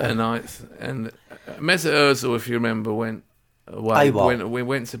it. And Mesut Ozil, if you remember, went away. We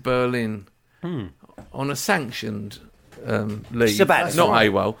went to Berlin on a sanctioned leave, Sabbatical. not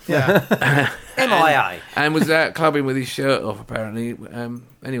AWOL. Yeah. MIA. And was out clubbing with his shirt off, apparently.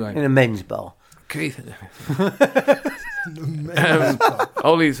 Anyway. In a men's bar. Keith.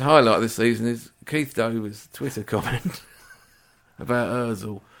 Ollie's highlight this season is Keith Dover's Twitter comment about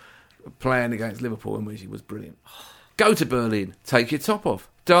Ozil playing against Liverpool, in which he was brilliant. Go to Berlin, take your top off,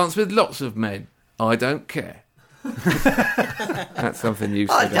 dance with lots of men. I don't care. That's something you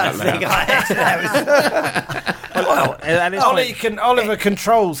said out loud. Oliver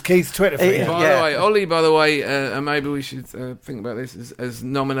controls Keith's Twitter feed. Ollie, by the way, and maybe we should think about this, has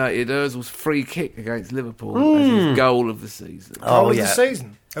nominated Ozil's free kick against Liverpool as his goal of the season. Goal of the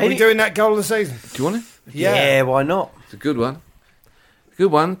season. Are we doing that goal of the season? Do you want it? Yeah, why not? It's a good one. Good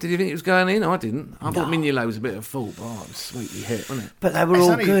one. Did you think it was going in? I didn't. I thought Mignolet was a bit of a fool, but it was sweetly hit, wasn't it? But they were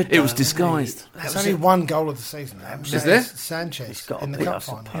all good. It was disguised. There's only one goal of the season. Is there? Sanchez got in to the be, I cup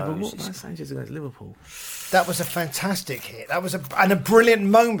final. Yeah, but what about Sanchez against Liverpool? That was a fantastic hit. That was a brilliant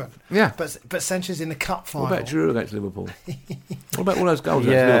moment. Yeah. But Sanchez in the cup final. What about Giroud against Liverpool? What about all those goals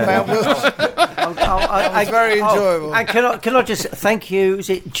Yeah. against Liverpool? That was very enjoyable. And can I just thank you? Is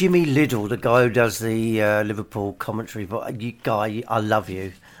it Jimmy Liddell, the guy who does the Liverpool commentary? But you guy, I love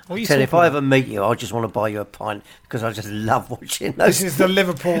you. If I ever meet you, I just want to buy you a pint because I just love watching those. This is the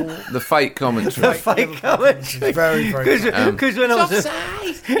Liverpool. The fake commentary. The fake commentary. Very, very good. Because when I was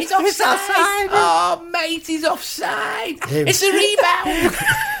offside! It's offside! Oh, mate, he's offside! It's a rebound!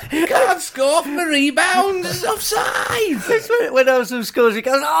 You can't score from a rebound! It's offside! when Ozil scores, he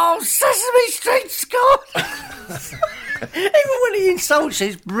goes, "Oh, Sesame Street scored!" Even when he insults you,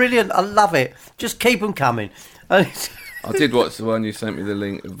 it's brilliant. I love it. Just keep them coming. I did watch the one you sent me the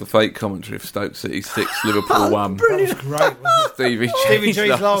link of the fake commentary of Stoke City 6, Liverpool 1. That was great, wasn't Stevie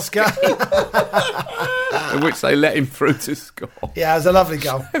G's last game. in which they let him through to score. Yeah, it was a lovely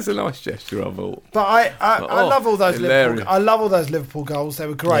goal. It's a nice gesture, I thought. But I love all those hilarious. Liverpool. I love all those Liverpool goals. They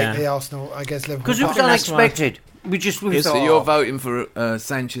were great. Yeah. The Arsenal against Liverpool. Because it was unexpected. We thought, So you're voting for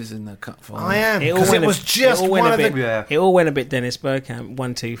Sanchez in the cup final? I am, because it was just one of the... It all went a bit Dennis Bergkamp,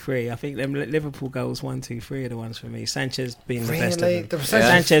 1, 2, 3. I think them Liverpool goals 1, 2, 3 are the ones for me. Sanchez being the best of them.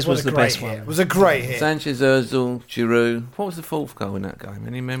 Sanchez was the best one. It was a great hit. Sanchez, Ozil, Giroud. What was the fourth goal in that game?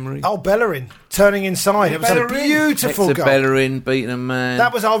 Any memory? Oh, Bellerin turning inside. It was a beautiful Hector goal. Bellerin beating a man.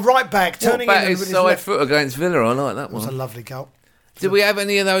 That was our right back turning in his with his side left. foot against Villa. I like that It was a one. lovely goal. Did we have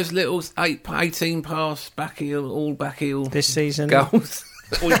any of those little 18 pass back heel, all back heel This season? goals?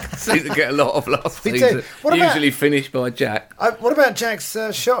 We seem to get a lot of last We season. did. What about- Usually finished by Jack. What about Jack's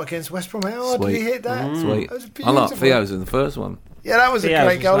shot against West Brom? How hard did he hit that? Sweet. That was I beautiful. like Theo's in the first one. Yeah, that was a Theo's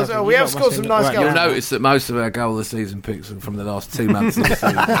great was goal as well. lovely. We You have lot scored must some have nice right. goals. You'll notice that most of our goal of the season picks are from the last 2 months of the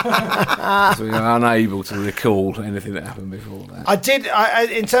season. So we are unable to recall anything that happened before that. I did,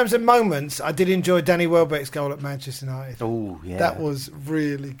 in terms of moments, I did enjoy Danny Welbeck's goal at Manchester United. oh yeah, That was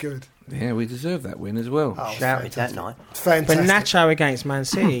really good. Yeah, we deserve that win as well. Oh, shouted that night. Fantastic. But Nacho against Man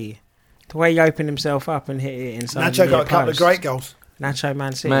City, the way he opened himself up and hit it inside. Nacho got a couple of great goals. Nacho,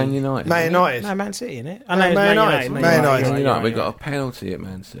 Man City. Man United. Man United. No, Man City, innit? I No, know, Man United. Man United. Man United. We got a penalty at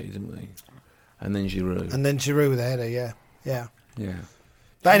Man City, didn't we? And then Giroud. And then Giroud with the header, yeah. Yeah.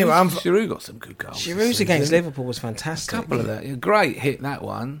 But anyway, Giroud got some good goals. Giroud's against Liverpool was fantastic. A couple of that. Great hit, that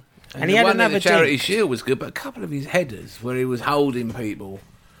one. And he the had one in another the Charity dink. Shield was good, but a couple of his headers where he was holding people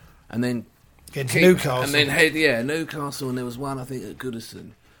and then against kicked, Newcastle. and then Newcastle, and there was one I think at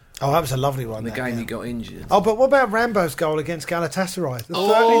Goodison. Oh, that was a lovely one. The that, game yeah. he got injured. Oh, but what about Rambo's goal against Galatasaray? The 35.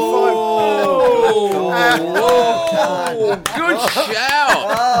 Oh, good shout!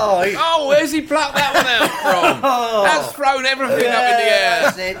 Oh, where's he plucked that one out from? That's thrown everything up in the air.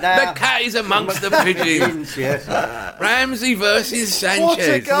 that's it now. The cat is amongst the pigeons. Yes. Ramsey versus Sanchez. What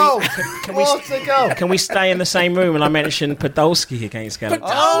a goal! What a goal! Can we stay in the same room and I mentioned Podolski against Galatasaray?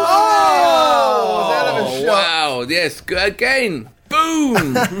 Oh, that was a shot. Wow! Yes, again.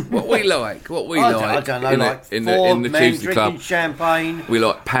 Boom! What we like. I don't know, like in four the men Tuesday drinking Club. champagne. We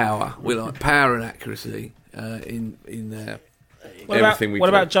like power. We like power and accuracy in everything we What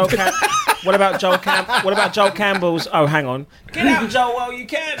do. about Joel What about Joel Campbell's? Oh, hang on. Get out, Joel, while you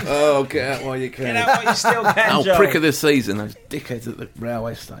can. Oh, get out while you can. Get out while you still can, Oh, Joel. prick of the season, those dickheads at the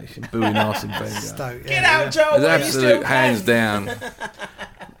railway station booing Arsene Wenger. Stoke, Get yeah, out, Joel, There's while you still absolute can. hands down.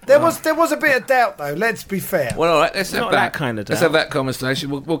 There was a bit of doubt though. Let's be fair. Well, all right, let's have Not that. that kind of Let's doubt. have that conversation.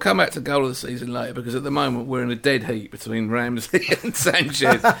 We'll come back to goal of the season later because at the moment we're in a dead heat between Ramsey and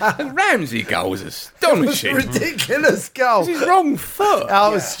Sanchez. And Ramsey goal was astonishing. Ridiculous goal. His wrong foot.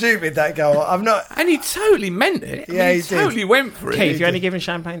 Oh, it was stupid that goal. I'm not. And he totally meant it. I Yeah, mean, he did. totally went for it. Keith, you're only giving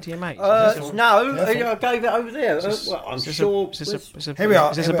champagne to your mates. No, I gave it over there. Well, I'm sure. Here we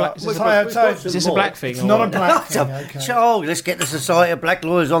are. Is this here a we are. black? Is this a Sorry, black? sorry. Is this a black thing? It's or not a what? black thing. Okay. Oh, let's get the Society of Black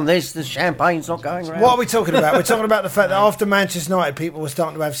Lawyers on this. The champagne's not going around. What are we talking about? We're talking about the fact that after Manchester United, people were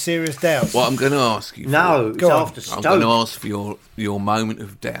starting to have serious doubts. What I'm going to ask you. No, it's Go on. after I'm going to Stoke. ask for your moment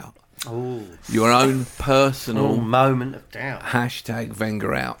of doubt. Oh, Your own personal moment of doubt. hashtag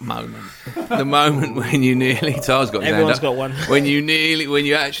Wenger out moment. The moment when you nearly. Tars got his hand Everyone's up. got one. When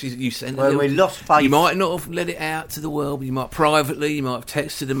you actually sent. When we lost faith. You might not have let it out to the world, but you might privately. You might have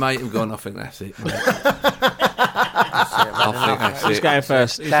texted a mate and gone, "I think that's it, mate. I think that's Who's it." going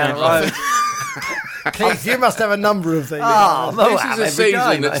first? Who's Down going the first? road. Keith, you must have a number of things. Oh, This is a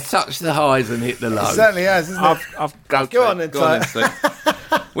season that's touched the highs and hit the It lows. certainly has, isn't it? Go on then, Steve.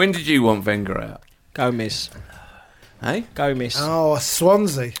 When did you want Wenger out? Gomez. Hey? Gomez. Oh,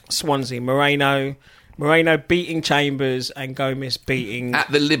 Swansea. Swansea. Moreno beating Chambers and Gomez beating At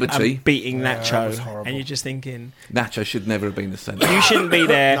the Liberty, beating that was Nacho, horrible. and you're just thinking Nacho should never have been the centre. you shouldn't be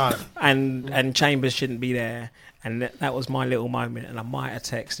there, No. and Chambers shouldn't be there, and that was my little moment, and I might have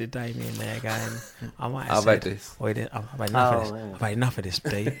texted Damien there going, I might have I've said, had this. Oi, I've had enough of this. yeah. I've had enough of this,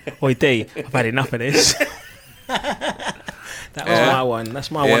 D. Oi, D, I've had enough of this. That was Yeah. my one. That's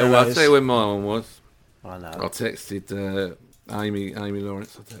my Yeah, one. well, Of I'll those. tell you when my one was. I I know. texted Amy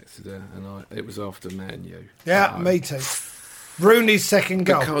Lawrence. I texted her, and it was after Man U. Yeah, me too. Rooney's second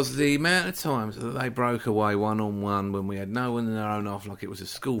goal. Because the amount of times that they broke away 1-on-1 when we had no one in their own half, like it was a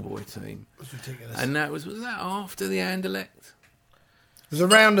schoolboy team, It's ridiculous. and was that after the Anderlecht? It was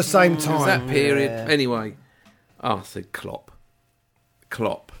around the same Was time. that period? Anyway, I said Klopp.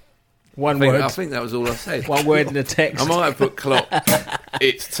 One I word. think that was all I said. One word in the text. I might have put Klopp.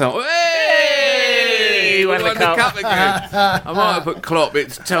 It's time. Hey! He We won won the the cup. cup again. I might have put Klopp.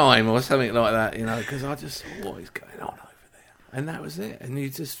 It's time or something like that, because I just thought, what is going on over there? And that was it. And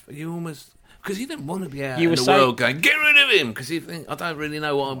you almost, because you didn't want to be out You in were the so- world going, get rid of him, because you think, I don't really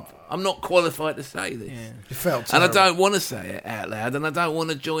know what I'm not qualified to say this. You felt And I terrible. don't want to say it out loud, and I don't want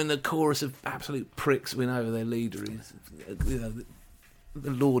to join the chorus of absolute pricks we know their leader is, the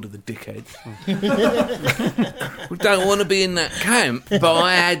lord of the dickheads. We don't want to be in that camp, but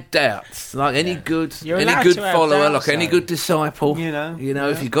I had doubts. Like any good You're allowed good to have follower, doubts, like any though. good disciple, You know,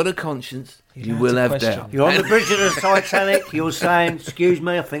 if you've got a conscience, you allowed will to have question. doubt. You're on the bridge of the Titanic. You're saying, "Excuse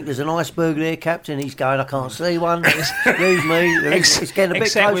me, I think there's an iceberg there, Captain." He's going, "I can't see one." Excuse me, it's getting a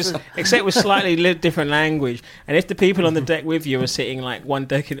bit closer. Except with slightly different language. And if the people on the deck with you are sitting like one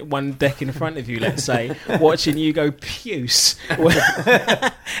deck in front of you, let's say, watching you go puce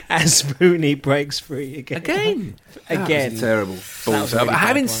as Rooney breaks free again. That was terrible. was Balls a up. really But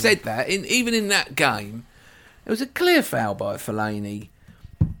having bad one. said that, even in that game, there was a clear foul by Fellaini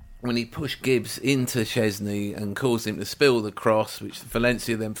when he pushed Gibbs into Chesney and caused him to spill the cross, which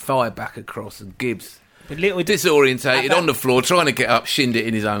Valencia then fired back across, and Gibbs, But little disorientated on the floor, trying to get up, shinned it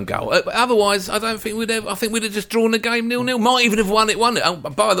in his own goal. But otherwise, I don't think I think we'd have just drawn the game 0-0. Might even have won it. Oh,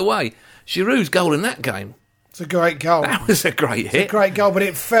 by the way, Giroud's goal in that game It's a great goal. That was a great hit. Great goal, but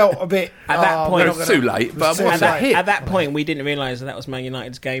it felt a bit... At that point, It was too late, but too what's late. a hit? At that point, we didn't realise that was Man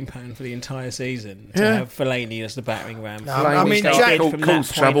United's game plan for the entire season to have Fellaini as the battering ram. No, I mean, Jack-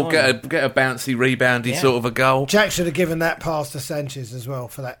 cause trouble, get a bouncy, reboundy sort of a goal. Jack should have given that pass to Sanchez as well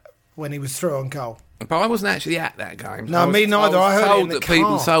for that when he was through on goal. But I wasn't actually at that game. No, me neither. I heard it in the that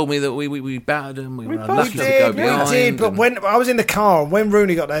people car. told me that we battered them. We were both unlucky to go behind. We did, but and- when I was in the car and when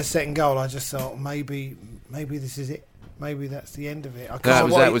Rooney got that second goal, I just thought maybe this is it. Maybe that's the end of it.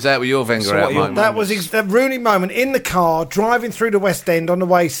 was that with your Wenger out moment? That was the Rooney moment in the car, driving through the West End on the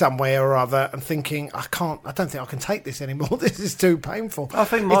way somewhere or other, and thinking, I don't think I can take this anymore. This is too painful.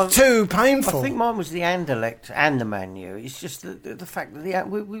 It's too painful. I think mine was the Anderlecht and the Man U. It's just the fact that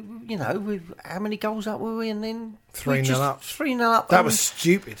we how many goals up were we, and then 3-0 up. 3-0 up. That was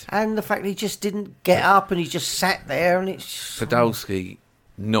stupid. And the fact that he just didn't get up and he just sat there, and it's Podolski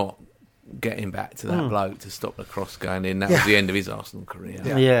not getting back to that bloke to stop the cross going in. That was the end of his Arsenal career.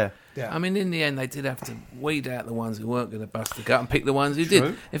 yeah. I mean, in the end, they did have to weed out the ones who weren't going to bust the gut and pick the ones who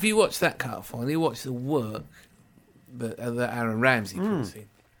did. If you watch that cut final, you watch the work that Aaron Ramsey puts in.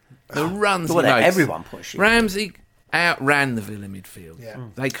 The runs he Well, makes. everyone puts it. Ramsey outran the Villa midfield. Yeah.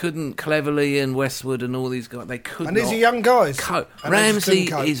 They couldn't, Cleverley and Westwood and all these guys, they couldn't. And these are young guys. And And they just Ramsey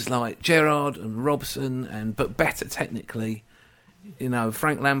couldn't cope. is like Gerrard and Robson, but better technically. You know,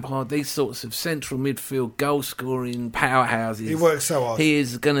 Frank Lampard, these sorts of central midfield goal-scoring powerhouses. He works so hard. He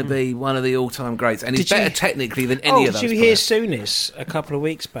is going to be one of the all-time greats, and he's Did you- better technically than any of those. Did you hear players. Souness a couple of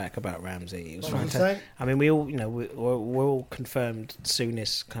weeks back about Ramsey? It was What was he fantastic. saying? I mean, we all, we're all confirmed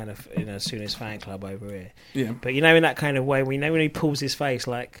Souness kind of, Souness fan club over here. Yeah. But in that kind of way, we know when he pulls his face,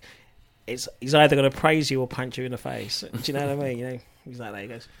 like he's either going to praise you or punch you in the face. Do you know what I mean? He's like that. He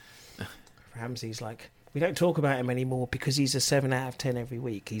goes, Ramsey's like, we don't talk about him anymore because he's a 7 out of 10 every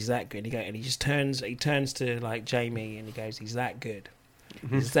week. He's that good. And he just turns to like Jamie and he goes, he's that good.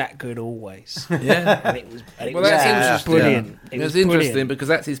 He's that good always. Yeah. And it was Well, that's interesting. brilliant. It It was was interesting brilliant. because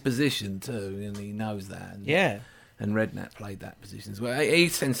that's his position too, and he knows that. And, Yeah. And Redknapp played that position as well.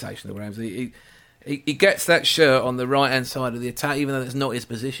 He's sensational, Ramsey. He gets that shirt on the right-hand side of the attack, even though that's not his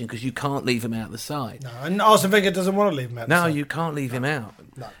position, because you can't leave him out the side. No, and Arsene Wenger doesn't want to leave him out. No, so. you can't leave him out.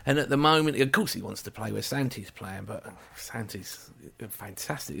 No. And at the moment, of course, he wants to play where Santi's playing, but Santi's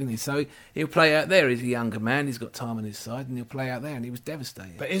fantastic, isn't he? So he'll play out there. He's a younger man. He's got time on his side, and he'll play out there. And he was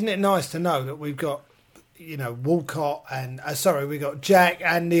devastating. But isn't it nice to know that we've got, Walcott and we got Jack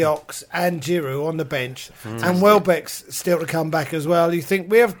and Neox and Giroud on the bench, and Welbeck's still to come back as well. You think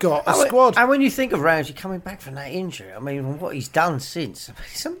we have got a squad? And when you think of Ramsey coming back from that injury, I mean, what he's done since,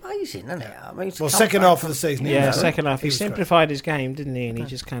 it's amazing, isn't it? I mean, to come second back half from- of the season. Yeah, second half. He was great. simplified his game, didn't he? And he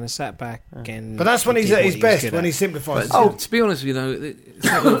just kind of sat back and. But that's when he's did at what his he was best, good when at. he simplifies. But to be honest, the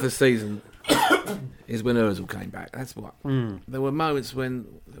second half of the season is when Ozil came back. That's what. There were moments when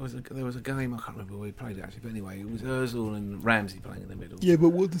there was a game, I can't remember where we played it actually, but anyway, it was Ozil and Ramsey playing in the middle. Yeah, but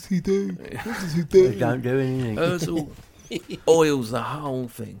what does he do? What does he They do? don't do anything. Ozil oils the whole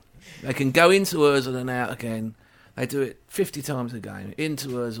thing. They can go into Ozil and out again. They do it 50 times a game. Into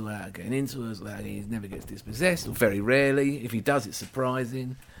Ozil, out again. Into Ozil, out again. He never gets dispossessed, or very rarely. If he does, it's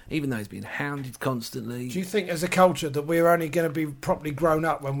surprising. Even though he's been hounded constantly. Do you think, as a culture, that we're only going to be properly grown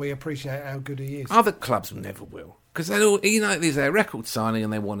up when we appreciate how good he is? Other clubs never will. Because there's a record signing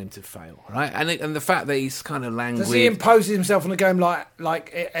and they want him to fail, right? And the fact that he's kind of languid. Does he impose himself on a game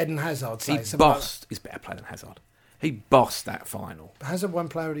like Eden Hazard? Say, He something like bossed. He's a better player than Hazard. He bossed that final. that? Hazard won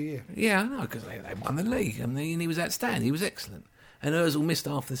Player of the Year. Yeah, I know, because they won the league and he was outstanding. He was excellent. And Ozil missed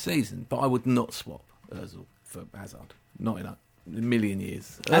half the season, but I would not swap Ozil for Hazard. Not in a million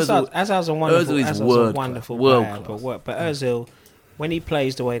years. Hazard's a wonderful, Ozil is Hazard's a world wonderful class. player, but Ozil, when he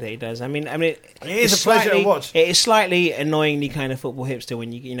plays the way that he does, I mean, It it's is a pleasure to watch. It is slightly annoyingly kind of football hipster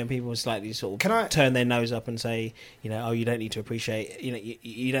when people slightly sort Can I- of turn their nose up and say, oh, you don't need to appreciate,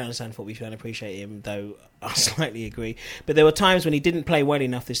 you don't understand football if you don't appreciate him. Though I slightly agree, but there were times when he didn't play well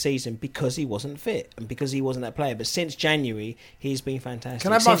enough this season because he wasn't fit and because he wasn't that player. But since January, he's been fantastic.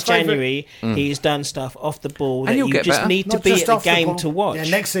 Can I have my Since favourite- January, he's done stuff off the ball that he'll you get just better. need to Not be just at the off the game ball. to watch. Yeah,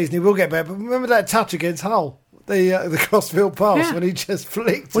 next season he will get better. But remember that touch against Hull, the crossfield pass Yeah. when he just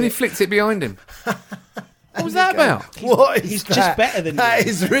flicked When he it. flicked it behind him. What was that about? What is He's that? just better than That you.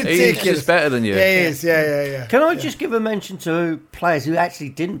 is He's ridiculous. just better than you. Yeah, he is. Yeah. Can I just give a mention to players who actually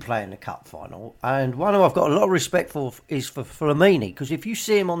didn't play in the cup final? And one who I've got a lot of respect for is for Flamini, because if you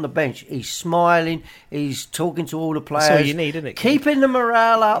see him on the bench, he's smiling, he's talking to all the players. That's all you need, isn't it? Keeping the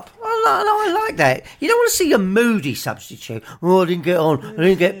morale up. I I like that. You don't want to see a moody substitute. Oh, I didn't get on. I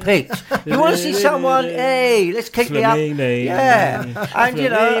didn't get picked. You want to see someone, hey, let's keep me up. Yeah. And,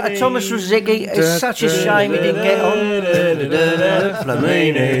 a Thomas Rosicky, it's such a shame he didn't get on.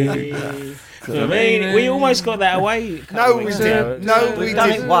 Flamini. We almost got that away. No, we didn't. No, we done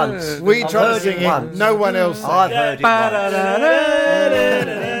didn't. it once. We I've tried to heard sing it once. No one else sang. I've heard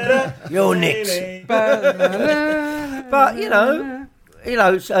it once. You're Nick's. But,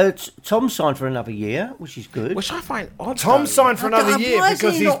 Tom signed for another year, which is good. Which I find odd. Tom signed for another year why is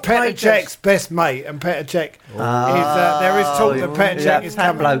because he he's not played Petr Cech's best mate, and Petr Cech there is talk that Petr Cech is fat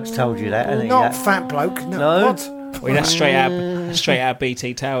coming. bloke's told you that, hasn't he? Not That- fat bloke. No. No? What? Well, that's straight out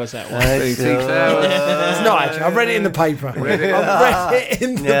BT Towers, that one. BT Towers. It's not actually. I read it in the paper. I read it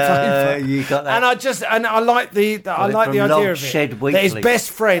in the Yeah, paper. you got that. And I like the from idea Log of it. Shed That his Weekly.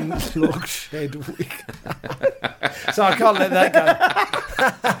 best friend Log Shed Weekly. So I can't let that go.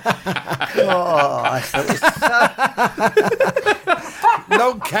 I thought it was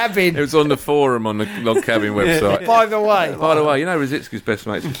Log Cabin. It was on the forum on the Log Cabin website. By the way, Rosicki's best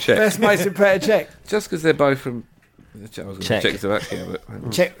mate's from Czech. best mates in Petr Cech. Just because they're both from Czech. Czechoslovakia,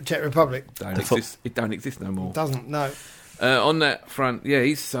 but Czech Republic. it don't exist no more. Doesn't, no. On that front,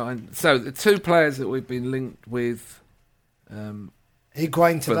 he's signed. So the two players that we've been linked with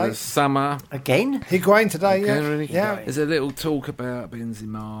Higuain for today. the summer. again. Higuain today, Really? yeah. There's a little talk about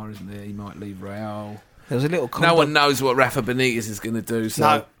Benzema, isn't there? He might leave Real. There was a little No one knows what Rafa Benitez is going to do. So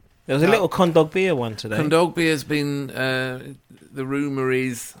No. There was a little Kondogbia one today. Kondogbia has been. The rumour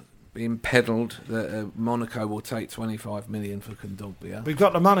is being peddled that Monaco will take 25 million for Kondogbia, We've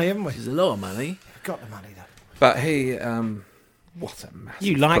got the money, haven't we? which is a lot of money. We've got the money, though. But he, what a massive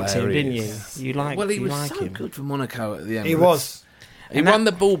You liked player him, he didn't you? is. You liked. Well, he you was like so him. good for Monaco at the end. He was. He won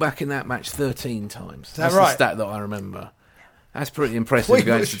the ball back in that match 13 times. that That's right? the stat that I remember. That's pretty impressive We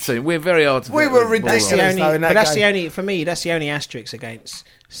against were- the team. We're very hard to We get were the ball ridiculous. on. That's the only, though, in that but that's game. the only for me. That's the only asterisk against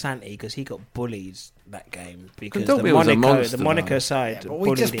Santi because he got bullied that game because the Kondogbia was a monster, Monaco though. side. But we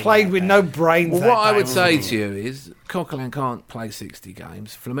bullied just him played that with day. no brains. Well, that what I day, would say really. to you is Coquelin can't play 60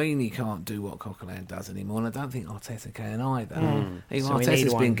 games. Flamini can't do what Coquelin does anymore, and I don't think Arteta can either. If So we need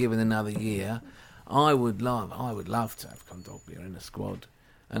Arteta's one. been given another year, I would love to have Kondogbia in the squad.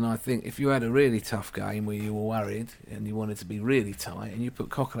 And I think if you had a really tough game where you were worried and you wanted to be really tight, and you put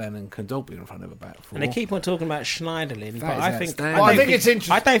Coquelin and Kondogbia in front of a back four, And they keep on talking about Schneiderlin, but That is I think outstanding. I think it's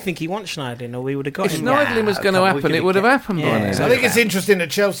interesting. I don't think he wants Schneiderlin, or we would have got if him. Schneiderlin was going to happen, it would have happened by Yeah. now. I think it's interesting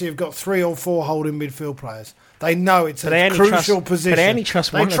that Chelsea have got 3 or 4 holding midfield players. They know it's But they a only crucial trust- position. but they only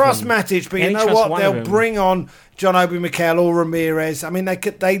trust They one of trust them. Matic, but They you only know trust what? one They'll of them. bring on John Obi Mikel or Ramirez. I mean, they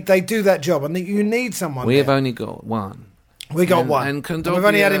do that job, and you need someone. We have there. only got one. We got one. And And we've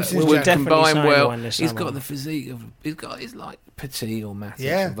only had him since would January. January. definitely combine sign well. one this He's summer. got the physique of. He's like Petit or Matic.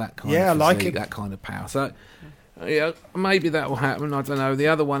 Yeah. Or that kind Yeah, of I like physique, it. that kind of power. So, maybe that will happen. I don't know. The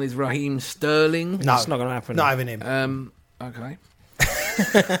other one is Raheem Sterling. No, It's not going to happen. Not having him. Okay.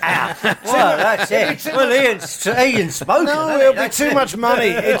 Well, that's it. Well, Ian's spoken. No, hasn't it'll he? be That's too it. much money.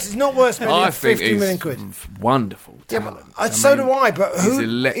 It's not worth spending I think 50 million quid. wonderful Yeah, talent. but, so mean, do I. But he's who? He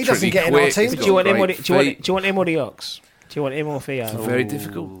electrically doesn't get in our quick, team. he's Do you want him or Great do you want, feet. do you want him or the Ox? Do you want him or Theo? It's a very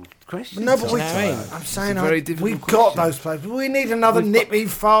difficult question. No, but to we, answer. I'm saying It's a very difficult we've got question. those players. We need another nippy,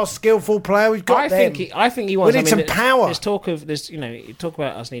 fast, skillful player. We've got I them. think he wants. We need some power. There's talk of this. You talk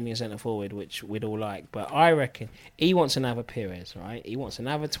about us needing a centre forward, which we'd all like, but I reckon he wants another Pires, right? He wants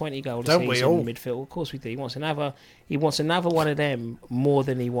another 20 goal Don't we season all? in midfield. Of course we do. He wants another one of them more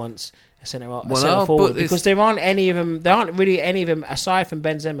than he wants a centre I'll forward put this- because there aren't any of them. There aren't really any of them aside from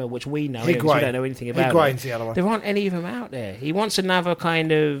Benzema, which we know. Higuain. We don't know anything about. Higuain's him. the other one. There aren't any of them out there. He wants another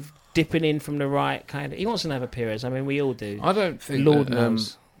kind of dipping in from the right kind of. He wants another Pires. I mean, we all do. I don't think Lord that,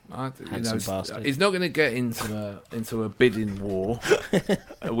 knows. Handsome bastard. he's not going to get into a bidding war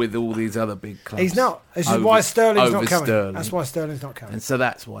with all these other big clubs. He's not. This is over- why Sterling's over not coming. Sterling. That's why Sterling's not coming. And so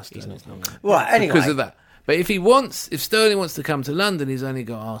that's why Sterling's not coming. Right, anyway. Because of that. But if Sterling wants to come to London, he's only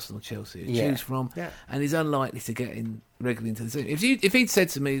got Arsenal, Chelsea to choose from, Yeah. and he's unlikely to get in regularly into the team. If he'd said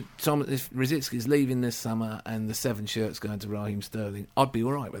to me, Tom, if Rosicki's leaving this summer and the 7 shirt's going to Raheem Sterling, I'd be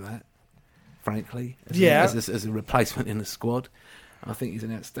all right with that, frankly. As a replacement in the squad. I think he's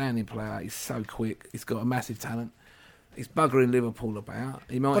an outstanding player. He's so quick. He's got a massive talent. He's buggering Liverpool about.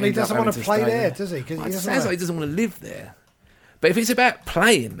 He might. But he end up doesn't want having to play stay there, does he? 'Cause Well, he it doesn't sounds wanna- like he doesn't want to live there. But if it's about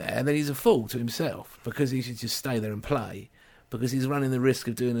playing there, then he's a fool to himself because he should just stay there and play because he's running the risk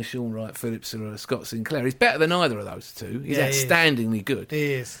of doing a Sean Wright Phillips or a Scott Sinclair. He's better than either of those two. He's Yeah, he is. outstandingly good.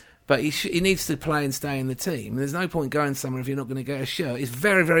 He is. But he needs to play and stay in the team. There's no point going somewhere if you're not going to get a shirt. It's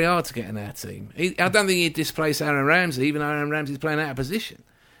very, very hard to get in our team. I don't think he'd displace Aaron Ramsey, even though Aaron Ramsey's playing out of position.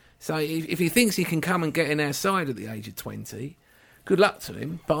 So if he thinks he can come and get in our side at the age of 20, good luck to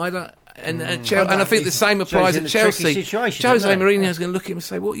him. But I don't. And I think the same applies at Chelsea. Jose Mourinho's going to look at him and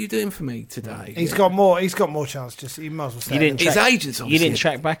say, "What are you doing for me today?" He's got more chance. Just he might as well stay. His agents, you didn't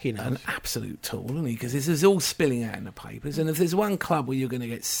track back enough. An absolute tool, isn't he? Because this is all spilling out in the papers. And if there's one club where you're going to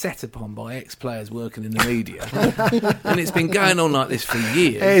get set upon by ex-players working in the media, and it's been going on like this for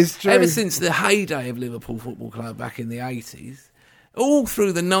years, it's true. Ever since the heyday of Liverpool Football Club back in the 80s. All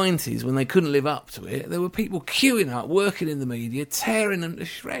through the 90s, when they couldn't live up to it, there were people queuing up, working in the media, tearing them to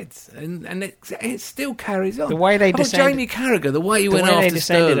shreds, and it still carries on. The way they descended, Jamie Carragher, the way he went after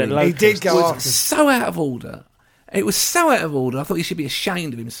Sterling, he did go was after. so out of order. It was so out of order. I thought he should be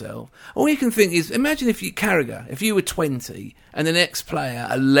ashamed of himself. All you can think is, imagine if you were 20 and the next player,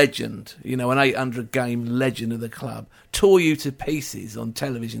 a legend, an 800-game legend of the club, tore you to pieces on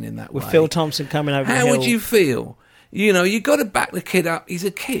television in that way. With Phil Thompson coming over. How would you feel? You've got to back the kid up. He's a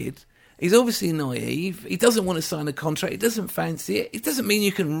kid. He's obviously naive. He doesn't want to sign a contract. He doesn't fancy it. It doesn't mean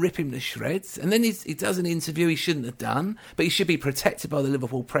you can rip him to shreds. And then he does an interview he shouldn't have done, but he should be protected by the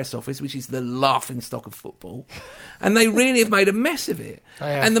Liverpool press office, which is the laughingstock of football. And they really have made a mess of it.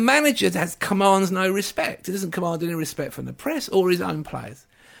 And the manager commands no respect. He doesn't command any respect from the press or his own players,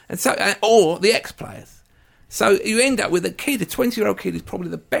 or the ex-players. So you end up with a 20-year-old kid who's probably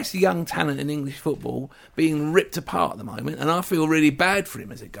the best young talent in English football being ripped apart at the moment, and I feel really bad for him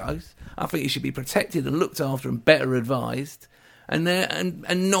as it goes. I think he should be protected and looked after and better advised and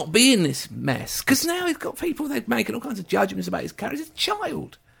not be in this mess. Because now he's got people, they're making all kinds of judgments about his character. He's a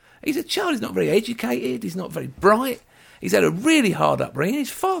child. He's not very educated. He's not very bright. He's had a really hard upbringing.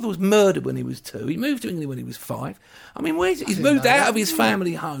 His father was murdered when he was 2. He moved to England when he was 5. I mean, he's moved out of his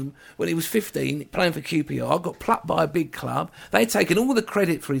family home when he was 15, playing for QPR, got plucked by a big club. They'd taken all the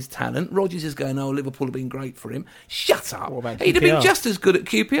credit for his talent. Rodgers is going, Liverpool have been great for him. Shut up. He'd have been just as good at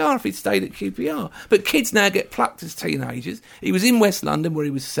QPR if he'd stayed at QPR. But kids now get plucked as teenagers. He was in West London where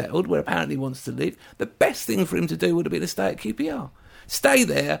he was settled, where apparently he wants to live. The best thing for him to do would have been to stay at QPR. Stay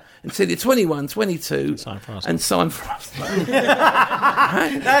there until you're 21, 22, and sign for us.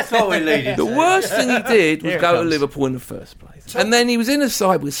 That's what we're leading. The worst thing he did was go to Liverpool in the first place. And then he was in a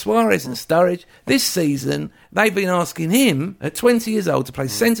side with Suarez and Sturridge. This season, they've been asking him, at 20 years old, to play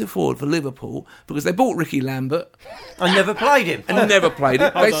centre-forward for Liverpool because they bought Ricky Lambert. I never played him. And never played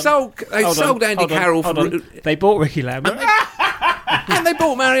him. They sold Andy Carroll for... They bought Ricky Lambert. And they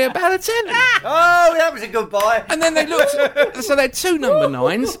bought Mario Balotelli. Oh, that was a good buy. And then they looked... So they had 2 number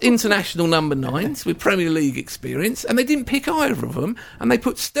 9s, international number 9s, with Premier League experience, and they didn't pick either of them, and they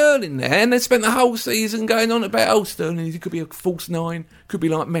put Sterling there, and they spent the whole season going on about, Sterling, he could be a false 9, could be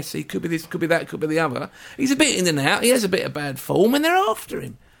like Messi, could be this, could be that, could be the other. He's a bit in and out, he has a bit of bad form, and they're after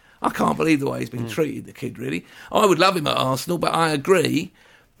him. I can't believe the way he's been treated, the kid, really. I would love him at Arsenal, but I agree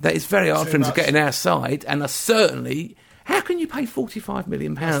that it's very hard for him to get in our side, and certainly... How can you pay £45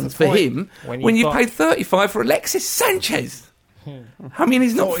 million for him when you paid 35 for Alexis Sanchez? I mean,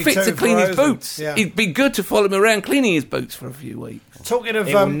 he's not fit to clean his boots. Yeah. It'd be good to follow him around cleaning his boots for a few weeks. Talking of,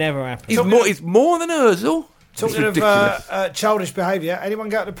 it will never happen. He's more than Ozil. Talking of childish behaviour, anyone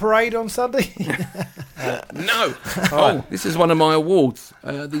go to the parade on Sunday? No. This is one of my awards,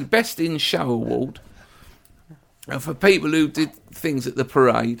 the Best in Show award, for people who did things at the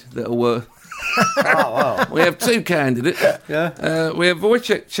parade that are worth. Wow. We have 2 candidates. Yeah. We have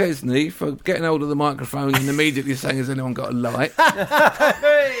Wojciech Chesney for getting hold of the microphone and immediately saying, has anyone got a light?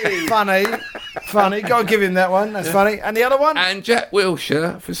 Funny. Got to give him that one. That's funny. And the other one? And Jack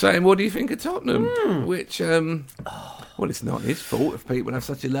Wilshere for saying, what do you think of Tottenham? Which, well, it's not his fault if people have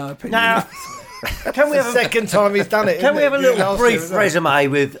such a low opinion. Now, can we have the second time he's done it? Can we have a little brief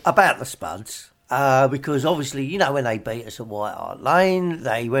resume about the Spuds? Because obviously, when they beat us at White Hart Lane,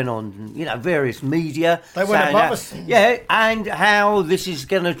 they went on, various media. They went above us. Yeah, and how this is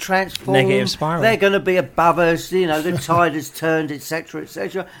going to transform. Negative spiral. They're going to be above us, the tide has turned, etc.,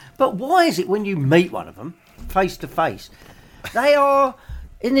 etc. But why is it when you meet one of them, face to face, they are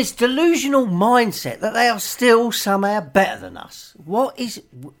in this delusional mindset that they are still somehow better than us? What is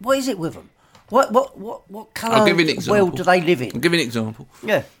it with them? What colour world do they live in? I'll give you an example.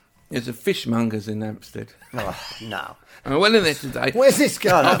 Yeah. There's a fishmongers in Hampstead. Oh, no. I went in there today. Where's this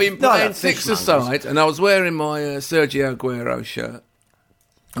going? I've been playing 6-a-side, and I was wearing my Sergio Aguero shirt,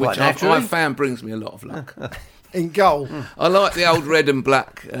 which I found brings me a lot of luck. In goal. I like the old red and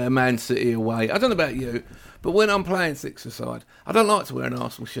black Man City away. I don't know about you, But when I'm playing six-a-side, I don't like to wear an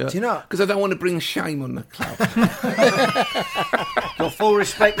Arsenal shirt. Do you not? Because I don't want to bring shame on the club. Got full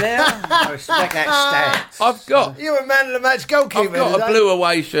respect there. I respect that stance. I've got You're a man of the match goalkeeper. I've got a today. blue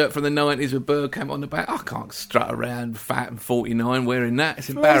away shirt from the 90s with Bergkamp on the back. I can't strut around fat and 49 wearing that. It's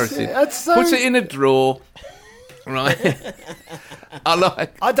embarrassing. That's so- Put it in a drawer. Right.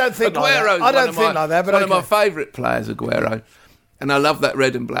 I don't think like that. Aguero's I don't one think of my, like that, but one of my okay. favourite players, Aguero. And I love that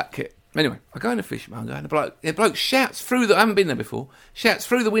red and black kit. Anyway, I go in a fishmonger and the bloke shouts through I haven't been there before, shouts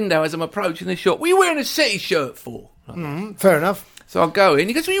through the window as I'm approaching the shop, "What are you wearing a City shirt for?" Like, Fair enough. So I go in,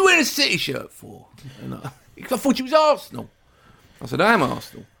 he goes, "What are you wearing a City shirt for?" And I thought you was Arsenal. I said, "I am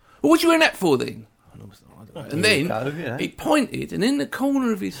Arsenal." "Well, what are you wearing that for then?" And I was like, "I don't know." And then go, yeah. he pointed, and in the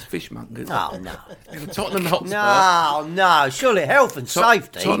corner of his fishmonger, Oh, no. Tottenham Hotspur. No. Surely health and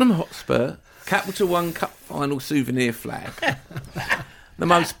safety. Tottenham Hotspur, Capital One Cup final souvenir flag. The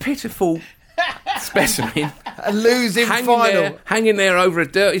most pitiful specimen. A losing final. Hanging there over a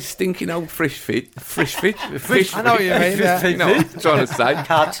dirty, stinking old fish. I know what you mean. Yeah. You know what I'm trying to say.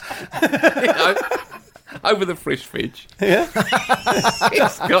 Cut. You know, over the fish fridge. Yeah.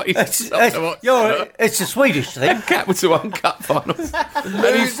 He's got his Tottenham Hotspur. It's a Swedish thing. Capital One Cup finals.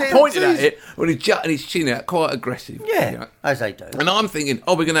 And he's pointed at it when he's jutting his chin out, quite aggressive. Yeah, you know. as they do. And I'm thinking,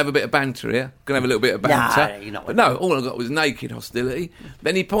 we're going to have a bit of banter here. Going to have a little bit of banter. Nah, you're not But no, all I got was naked hostility.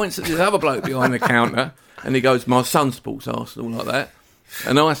 Then he points at this other bloke behind the counter and he goes, "My son supports Arsenal," like that.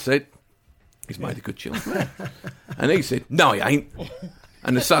 And I said, "He's made a good choice." And he said, "No, he ain't."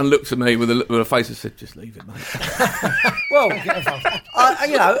 And the son looked at me with a face that said, "Just leave it, mate." Well,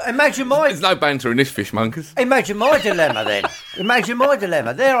 imagine There's no banter in this fishmongers. Imagine my dilemma then. Imagine my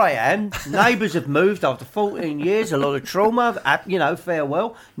dilemma. There I am. Neighbours have moved after 14 years. A lot of trauma.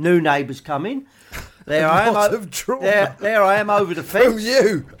 Farewell. New neighbours come in. There I am. Lots of trauma. There I am over the From fence.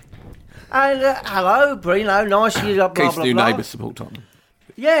 you. And hello, Bruno. Nice. Blah blah Keith's blah. new blah. neighbours support Tottenham.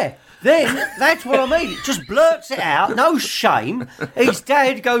 Yeah. Then that's what I mean. Just blurts it out, no shame. His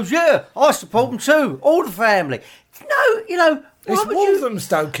dad goes, "Yeah, I support them too, all the family." No, It's why would you?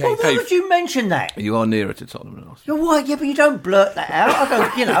 Walthamstow, Keith. Why would you mention that? You are nearer to Tottenham than Arsenal. You're right, yeah, but you don't blurt that out.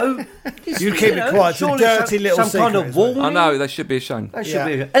 I don't, You keep it quiet. It's a surely dirty little some kind secret, of isn't it? warning. I know, they should be ashamed. That should Yeah.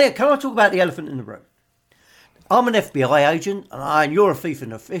 be. Anyway, can I talk about the elephant in the room? I'm an FBI agent, and you're a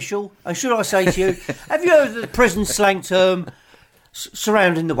FIFA official. And should I say to you, have you heard of the prison slang term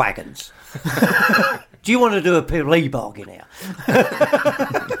surrounding the wagons? Do you want to do a plea bargain here?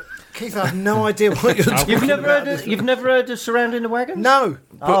 Keith, I have no idea what you're talking about. You've never heard of surrounding the wagons? No.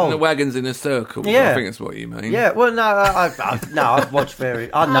 Putting the wagons in a circle. Yeah. I think that's what you mean. Yeah, well, no, I've watched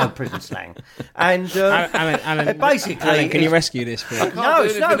I know prison slang. And Alan, basically... Alan, can you rescue this for us? Can't No, do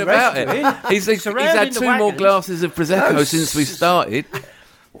it's no anything about rescuing. it. He's Surrounding had the 2 more wagons. glasses of Prosecco No, since we started.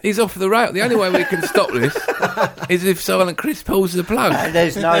 He's off the rail. The only way we can stop this is if Silent Chris pulls the plug. And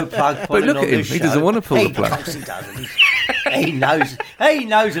there's no plug pulling look on at him, this he show. doesn't want to pull the He plug. knows he doesn't. He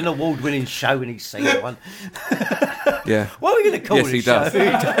knows an award-winning show when he's seen one. Yeah. What are we going to call Yes, this he show? does.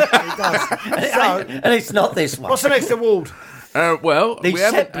 And it's not this one. What's the next award? Well, The we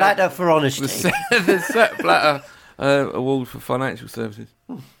Sepp haven't had Blatter for honesty. the Sepp Blatter Award for Financial Services.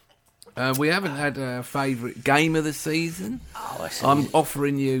 We haven't had our favourite game of the season. Oh, I see. I'm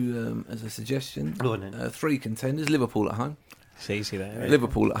offering you, as a suggestion, Go on then. 3 contenders. Liverpool at home. It's easy there.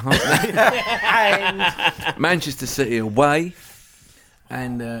 Liverpool at home. And Manchester City away.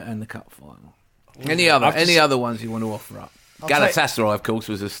 And the cup final. Any other ones you want to offer up? Galatasaray, of course,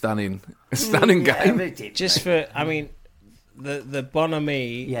 was a stunning game. Just for, I mean, the bon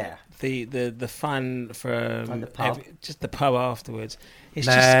ami, Yeah. the fun for the pub. just the pub afterwards. It's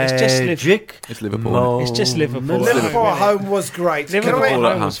just Magic. It's Liverpool. It's just Liverpool. Liverpool at home was great. Liverpool Can at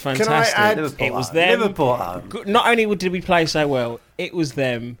I, home was can I fantastic. add- It was home. them. Liverpool at home. Not only did we play so well, it was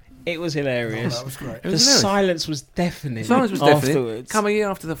them. It was hilarious. that was great. The was hilarious. silence was deafening. Silence was definite. afterwards. Come a year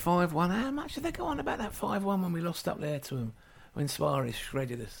after the 5-1. How much did they go on about that 5-1 when we lost up there to them? When Suarez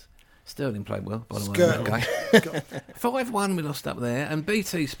shredded us. Sterling played well, by the way, in that game. 5-1 we lost up there, and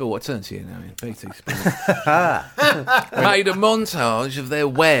BT Sport, I turn to you now, Ian, BT Sport, made a montage of their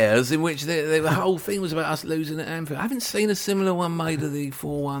wares in which the whole thing was about us losing at Anfield. I haven't seen a similar one made of the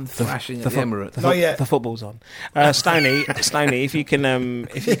 4-1 thrashing at the Emirates. Not yet. The football's on. Stoney, if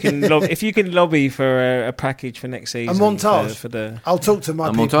you can lobby for a package for next season, A montage. for the. I'll talk to my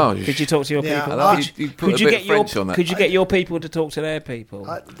A people. montage. Could you talk to your Yeah, people? I love Could you put a bit of French on that. Could you get your people to talk to their people?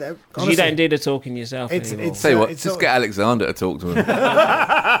 Because you don't do the talking yourself It's- anymore. it's- Tell you what, it's just all- get Alexander to talk to him.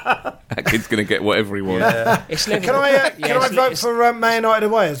 That kid's going to get whatever he wants. It's Can Liverpool. I Yeah, can I vote it's- for Man United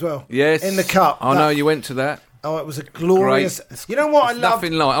away as well? Yes. In the cup. Oh, no, you went to that. Oh, it was a glorious. Great. You know what I It's love?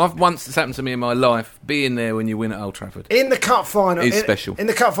 nothing like. It's happened to me in my life. Being there when you win at Old Trafford. In the cup final, It's special. In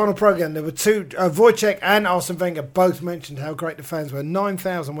the cup final programme, there were two. Wojciech and Arsene Wenger both mentioned how great the fans were.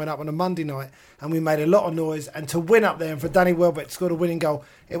 9,000 went up on a Monday night, and we made a lot of noise. And to win up there, and for Danny Welbeck to score a winning goal,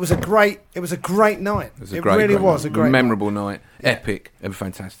 it was a great night. It really was a great, memorable night. Epic and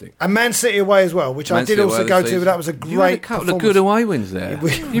fantastic. And Man City away as well, which I did also go to. But that was a You had a great. couple of good away wins there.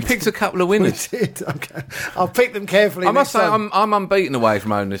 You picked a couple of winners. Did. Okay. I'll pick them carefully. I must next say, time. I'm unbeaten away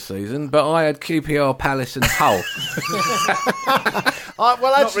from home this season, but I had QPR, Palace, and Hull.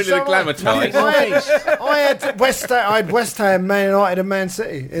 Not really the glamour ties. I had West Ham, Man United, and Man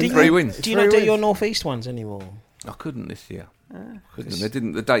City. Three wins. Do you not do your North East ones anymore? I couldn't this year.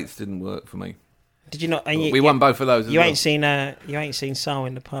 Couldn't. The dates didn't work for me. Did you not? And We won both of those. You ain't seen Sol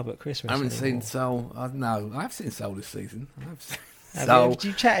in the pub at Christmas. I haven't anymore. seen Sol. No, I have seen Sol this season. Have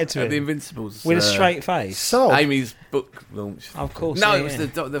you chatted to at him? the Invincibles With a straight face? So Amy's book launch. Of course. No, yeah, it was yeah.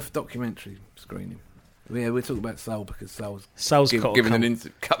 the documentary screening. Yeah, we're talking about Sol because Sol's Sol's got to given come. a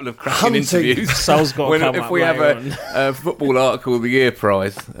couple of cracking Hunting. interviews. Sol's got to come If up we have later a football article of the year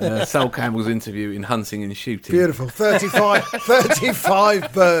prize, Sol Campbell's interview in hunting and shooting. beautiful.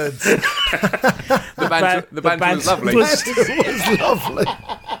 35 birds. The banter was lovely. It was lovely.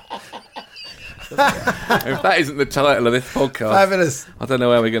 If that isn't the title of this podcast, Fabulous. I don't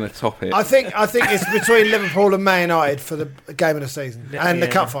know how we're going to top it. I think it's between Liverpool and Man United for the game of the season and the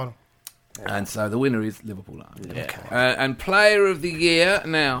Yeah. cup final. And so the winner is Liverpool. And player of the year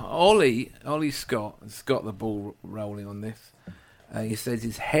now, Ollie Scott has got the ball rolling on this. He says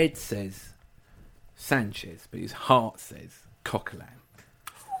his head says Sanchez, but his heart says Coquelin.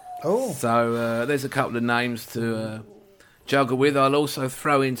 Oh, So there's a couple of names to juggle with. I'll also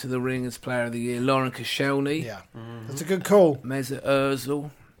throw into the ring as player of the year Lauren Koscielny, yeah, that's a good call. Mesut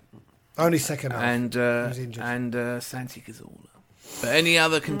Ozil, Only second half. and was injured. Santi Cazorla. But any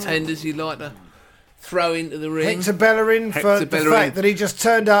other contenders you'd like to throw into the ring? Hector Bellerin for Hector the Bellerin. fact that he just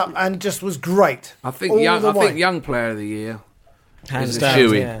turned up and just was great. I think all young, the I think way. young player of the year Hands is a down,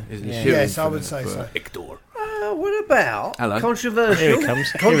 shoe-in. yeah. Is a Yeah. shoe-in Yes, I for- would say for so. Hector. What about Hello. controversial? Here he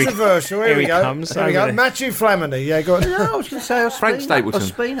comes. Controversial. Here we he go. comes. Here we go. Over there. Matthew Flamini. Yeah, go on. No, I was going to say Ospina. Frank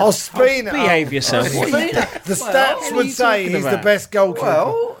Stapleton. Ospina. Behave yourself. Ospina. The stats would say he's the best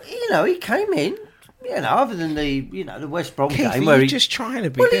goalkeeper. Well, he came in. Other than the West Brom Keith, game are where you he just trying to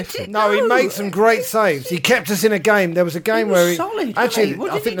be Well, he different? did- No, he made some great saves. He kept us in a game. There was a game was where he solid. actually. Hey,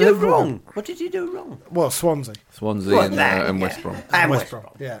 what I did think he the do Liverpool- wrong? What did he do wrong? Well, Swansea Swansea Well, and that, West Brom. And West Brom.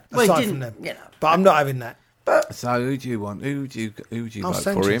 Yeah, Well, he aside didn't, from them. you know. But I'm not having that. So who do you want? Who would you vote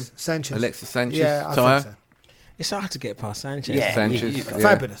Sanchez. for him? Sanchez. Alexis Sanchez. Yeah, I Tyre? think so. It's hard to get past Sanchez. Yeah, Sanchez. you got Yeah.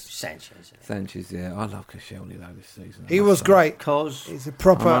 Fabulous. Sanchez. Sanchez, yeah. I love Koscielny though this season. I He must was say. great. Because He's a I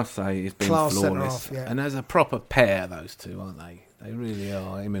proper. must say he's been class flawless. centre-half, yeah. And as a proper pair, those two, aren't they? They really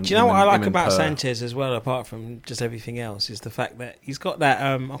are. Do you know what I like about Sanchez as well, apart from just everything else, is the fact that he's got that.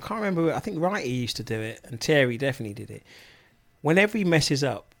 I can't remember. I think Wrighty used to do it, and Thierry definitely did it. Whenever he messes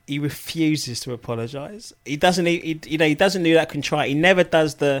up, he refuses to apologise. He doesn't. He doesn't do that contrite. He never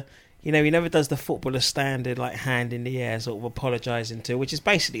does the. He never does the footballer standard like hand in the air sort of apologising to, which is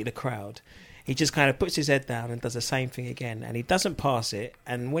basically the crowd. He just kind of puts his head down and does the same thing again, and he doesn't pass it.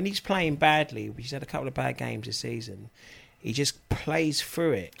 And when he's playing badly, he's had a couple of bad games this season. He just plays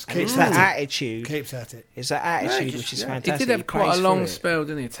through it. And it's that attitude. Keeps at it. It's that attitude which is He fantastic. did have quite plays a long through it. spell,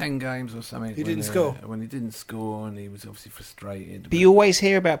 didn't he? 10 games or something. He when, didn't score. When he didn't score, and he was obviously frustrated. But you always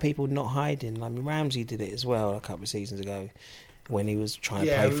hear about people not hiding. I mean, Ramsey did it as well a couple of seasons ago when he was trying to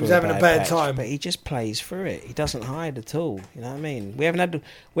Yeah, play he through was having a bad patch, time. But he just plays through it. He doesn't hide at all. You know what I mean? We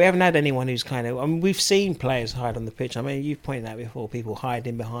haven't had anyone who's kind of. I mean, we've seen players hide on the pitch. I mean, you've pointed out before people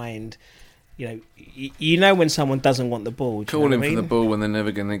hiding behind. You know when someone doesn't want the ball. Do you know calling what I for the mean? ball when they're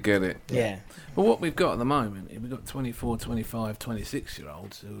never going to get it. Yeah. But what we've got at the moment, we've got 24, 25,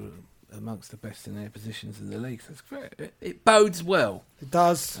 26-year-olds who are amongst the best in their positions in the league. So it's great. It bodes well. It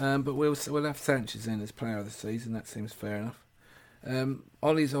does. But we'll have Sanchez in as player of the season. That seems fair enough.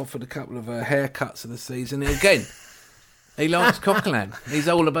 Ollie's offered a couple of haircuts of the season. Again, he likes Coquelin. He's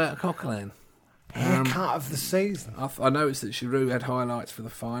all about Coquelin. Haircut of the season. I noticed that Giroud had highlights for the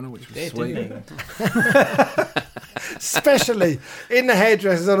final, which was sweet. Especially in the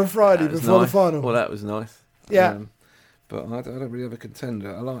hairdressers on a Friday That was before nice. the final. Well, that was nice. Yeah. But I don't really have a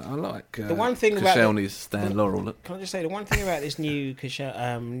contender. I like The one thing about Koscielny's Stan Laurel look. Can I just say the one thing about this new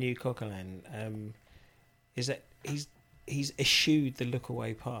Coquelin is that he's eschewed the look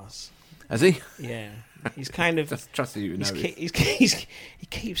away pass. Has he? Yeah, he's kind of. Just trusted you to know this. He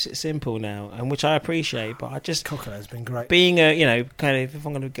keeps it simple now, and which I appreciate. But I just Coquelin's been great. being a kind of, if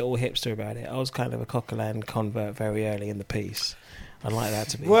I'm going to get all hipster about it, I was kind of a Coquelin convert very early in the piece. I'd like that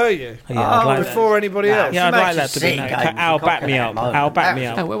to be. Were you? Yeah, I'd like Before anybody else? Yeah, I'd She like makes that us to be. see No, games Al, of back me up. Coquelin Al, back me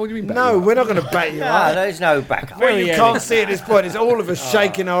Oh, up. what do you mean? No, we're not going to back you No, up. there's no backup. Well, you Very can't early. see at this point. It's all of us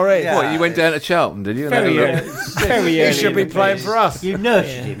shaking our heads. Yeah. What, you went down to Charlton, did you? And Very had a early. look? Very He early should in be the playing piece. for us. You nursed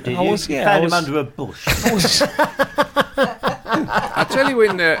him, did I you? was- You yeah, found I him was- under a bush. I tell you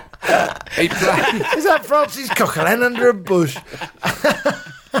when he played. Is that Francis Coquelin under a bush?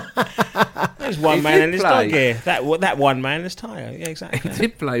 There's one He man did in his play. dog gear. That one man is Tyre. Yeah, He exactly.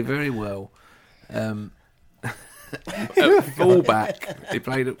 did play very well. At fullback, he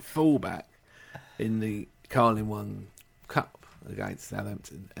played at fullback in the Carling One Cup against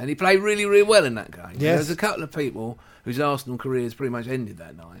Southampton, and he played really, really well in that game. Yes. There was a couple of people whose Arsenal careers pretty much ended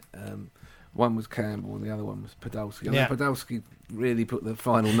that night. One was Campbell, and the other one was Podolski. I mean, Yeah. Podolski really put the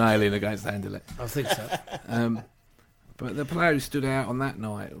final nail in against Anderlecht. I think so. But the player who stood out on that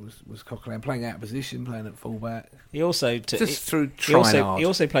night was Coquelin, playing out of position, playing at fullback, He also just through he trying hard.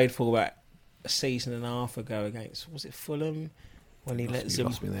 also played fullback a season and a half ago against, was it Fulham, when he let You them.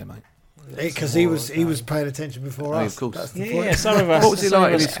 lost me there, mate. Because he was paying attention before Oh, us. of course. That's the Yeah, point. yeah, some of us. What was he some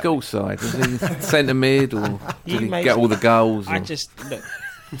like of in us- his school side? Was he centre mid, or You did he make- get all the goals? I or- just look.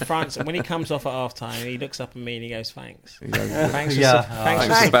 France, when he comes off at half time, he looks up at me and he goes, "Thanks, He goes, thanks, Yeah. thanks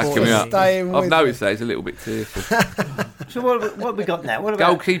Thanks for backing me supporting up. Staying I've with noticed that he's a little bit tearful. So what have we got now? What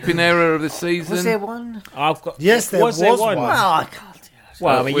about... Goalkeeping error of the season. Was there one? I've got. Yes, there was there one. Well, I can't...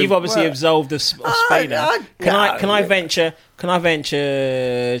 Well, I mean, you've obviously well, absolved of Spina. Can I no.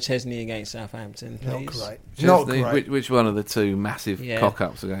 venture Chesney against Southampton, Not please? great. Not Chesney, great. which one of the two massive Yeah.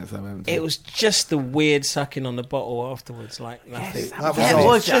 cock-ups against Southampton? It was just the weird sucking on the bottle afterwards, like nothing. That was Yeah, odd.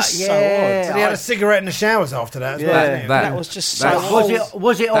 was just that? so Yeah. So he had a cigarette in the showers after that as well, Yeah. didn't he? That was just so that's- odd.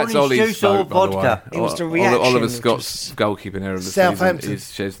 Was it That's orange Ollie's juice or vote, by the way. vodka? It was the Oliver reaction Scott's of goalkeeping error of the Southampton. season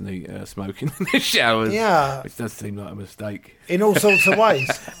is Chesney smoking in the showers. Yeah. Which does seem like a mistake. In all sorts of ways.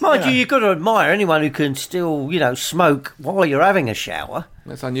 Mind you, you've got to admire anyone who can still, smoke while you're having a shower.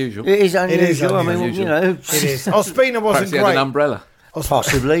 That's unusual. It is unusual. I mean, unusual. It is. Ospina Perhaps wasn't he had an great. umbrella.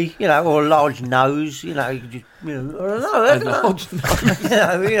 possibly, or a large nose, you could just, I don't know. I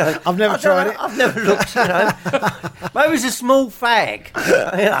don't know. I've never tried it. I've never looked, Maybe it's a small fag.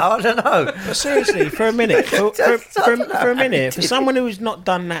 I don't know. But seriously, for a minute, for a minute, for someone who's not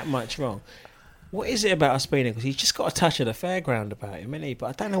done that much wrong, what is it about Ospina? Because he's just got a touch of the fairground about him, isn't he? But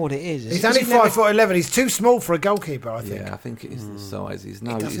I don't know what it is. He's only 5'11". He's too small for a goalkeeper, I think. Yeah, I think it is the size. He's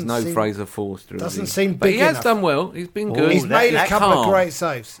no doesn't seem- Fraser Forster. is doesn't he? seem But big he has enough. done well. He's been good. He's made a He's couple of calm. great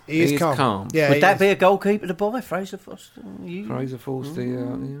saves. He is calm. Yeah, Would he that is. be a goalkeeper to buy, Fraser Foster? Fraser Forster,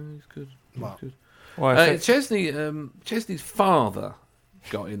 yeah, he's good. He's Well, good. Well, Chesney's father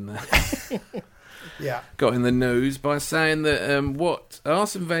got in the Yeah. got in the news by saying that what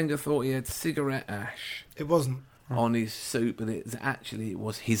Arsene Wenger thought he had cigarette ash It wasn't. on his suit, but it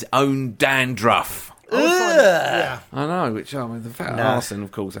was his own dandruff. Yeah. I know, which I mean, the fact No. Arsene,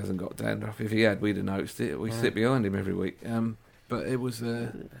 of course, hasn't got dandruff. If he had, we'd have noticed it. We sit behind him every week. But it was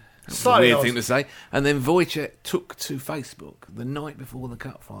a Slightly weird odd. thing to say. And then Wojciech took to Facebook the night before the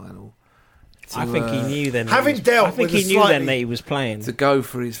cup final. I think he knew then. Having that dealt I think with he a knew then slightly- that he was playing. to go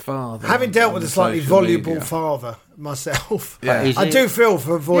for his father. Having dealt on with a the slightly social voluble media. father myself, Yeah. Is I it- do feel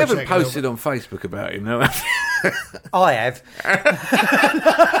for Wojciech. You haven't a posted little on Facebook about him, no? I have.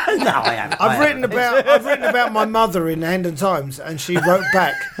 No, I haven't. I've written about my mother in the Hendon Times, and she wrote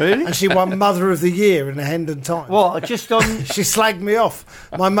back, Really? and she won Mother of the Year in the Hendon Times. What? Just on. She slagged me off.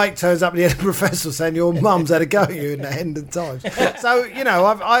 My mate turns up at the Edinburgh Festival saying your mum's had a go at you in the Hendon Times. So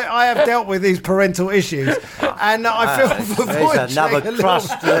I have dealt with these parental issues, and I feel for Wojciech There's a another little-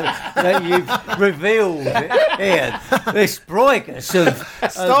 crust that you've revealed here. This Broigus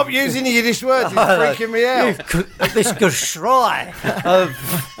of. Stop using the Yiddish words. It's freaking me out. This geschrei of,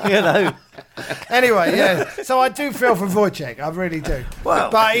 Anyway, yeah. So I do feel for Wojciech. I really do. Well-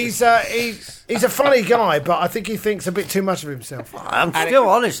 but he's a funny guy, but I think he thinks a bit too much of himself. I'm still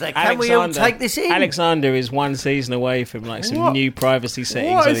honest. Like, can we all take this in? Alexander is one season away from like some What? new privacy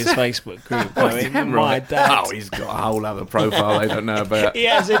settings What on is his that? Facebook group. What's I mean, that, my right? dad. Oh, he's got a whole other profile they don't know about. He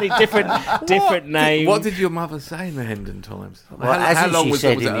has any different name. What did your mother say in the Hendon Times? Well, hasn't she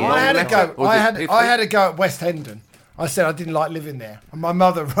said in it? the- A long I had a letter? go. Or I did- had a go at West Hendon. I said I didn't like living there, and my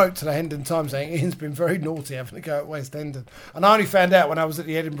mother wrote to the Hendon Times saying Ian's been very naughty having a go at West Hendon. And I only found out when I was at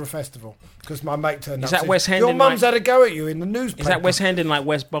the Edinburgh Festival because my mate turned up. that and said, West Your Hendon, mum's like- had a go at you in the newspaper. Is that West Hendon like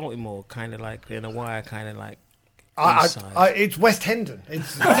West Baltimore, kind of like in a wire, kind of like It's West Hendon.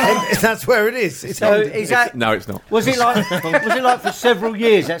 That's where it is. It's So Hendon. is that? No, it's not. Was it like for several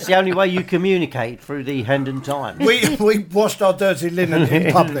years? That's the only way you communicate through the Hendon Times. We washed our dirty linen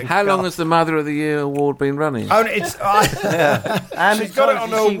in public. How long has the Mother of the Year award been running? Only it's. How many She's got it times on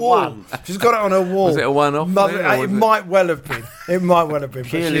has her she wall. won? She's got it on her wall. Was it a one-off Mother, thing, or was it it- might well have been. It might well have been. But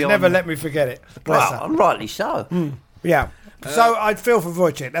Purely she's never on- let me forget it. Bless Well, her. rightly so. Yeah. So I'd feel for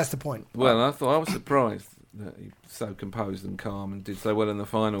Wojciech. That's the point. Well, I thought I was surprised that he was so composed and calm and did so well in the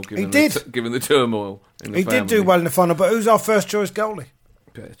final, given, He did. Given the turmoil in the He family. did do well in the final, but who's our first choice goalie?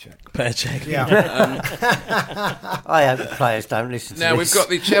 Better check. Better check. Yeah. I hope the players don't listen to Now, this. we've got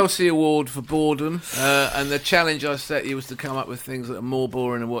the Chelsea Award for boredom, and the challenge I set you was to come up with things that are more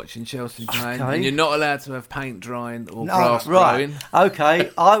boring than watching Chelsea playing. Okay. And you're not allowed to have paint drying or No, grass Right. growing. Okay.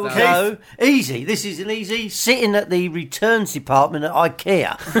 I will Keith. go easy. This is an easy sitting at the returns department at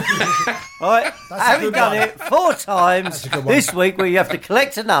IKEA. Right. Having good done one. it 4 times That's a good one. this week, where you have to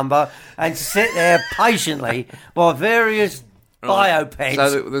collect a number and sit there patiently while various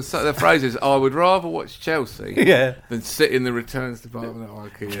biopens. So the phrase is, I would rather watch Chelsea Yeah. than sit in the returns department at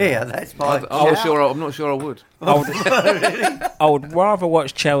IKEA. Yeah, that's my. I'm not sure I would. I would rather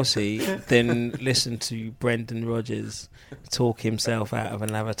watch Chelsea than listen to Brendan Rodgers talk himself out of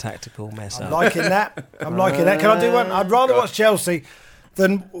another tactical mess I'm up. liking that. I'm liking that. Can I do one? I'd rather watch Chelsea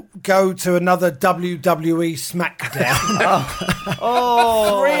than go to another WWE SmackDown.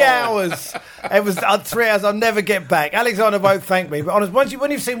 Oh, 3 hours. It was 3 hours I'll never get back. Alexander won't thank me, but honest,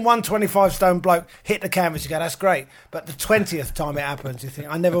 when you've seen 125 stone bloke hit the canvas, you go, that's great. But the 20th time it happens, you think,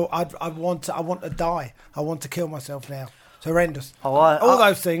 I want to die. I want to kill myself now. It's horrendous. All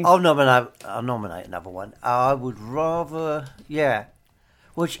those things. I'll nominate another one. I would rather,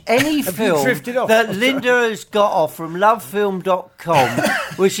 watch any Have you film drifted off? that Linda has got off from lovefilm.com,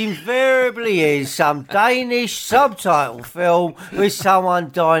 which invariably is some Danish subtitle film with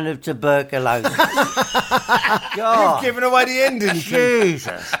someone dying of tuberculosis. God, Giving away the ending.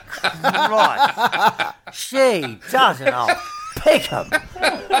 Jesus Christ. She doesn't pick 'em.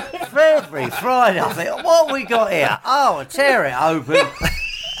 Every Friday I think, what we got here? Oh, I tear it open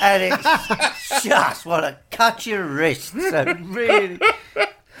and it's just want to cut your wrists. And really.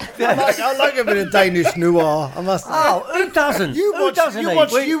 I like a bit of Danish noir, I must say. Oh, who doesn't? Who doesn't?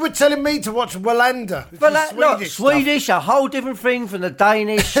 You were telling me to watch Wallander. But that, look, Swedish. Swedish, a whole different thing from the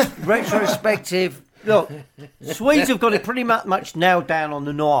Danish retrospective. Look, Swedes have got it pretty much nailed down on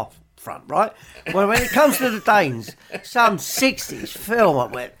the noir front, right? Well, when it comes to the Danes, some 60s film I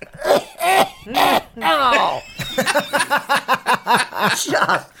went, oh,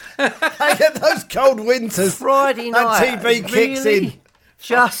 just I get those cold winters. Friday And night. TV kicks in.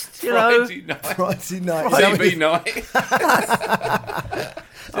 Just, you know. Friday night. Friday night. TB night.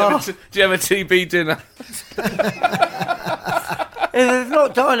 Do you have a TB dinner? If they're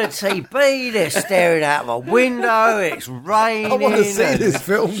not dying of TB, they're staring out of a window, it's raining. I want to see this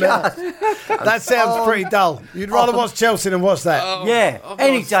film now. That sounds pretty dull. You'd rather watch Chelsea than watch that. Yeah, I've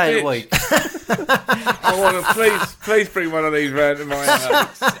any got a day of the stitch. week. I want to please bring one of these round to my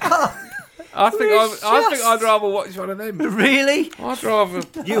house. I think I'd rather watch one of them. Really? I'd rather.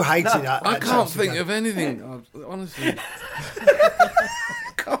 You hated that. I that can't Chelsea think game. of anything. Honestly, I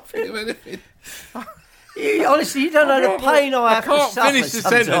can't think of anything. Honestly, you don't know the pain I have to can't suffer finish the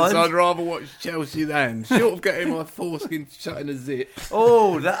sometimes. sentence. I'd rather watch Chelsea than short of getting my foreskin shut in a zip.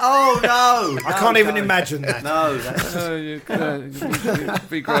 Oh no! I can't even imagine that. No, that's Oh, you'd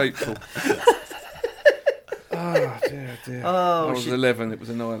be grateful. Oh dear. Oh, I was shit. 11. It was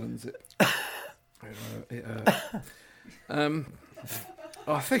an island zip. It hurt.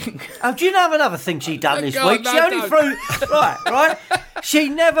 I think. Oh, do you know another thing she done this God, week? no, She only don't. threw right. She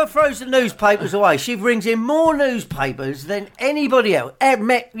never throws the newspapers away. She brings in more newspapers than anybody else.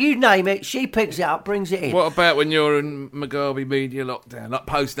 You name it, she picks it up, brings it in. What about when you're in Mugabe media lockdown, like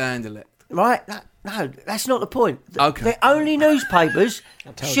post Anderlecht? Right? No, that's not the point. Okay. The only newspapers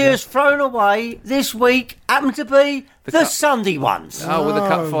she has thrown away this week happen to be the Sunday ones. Oh, with the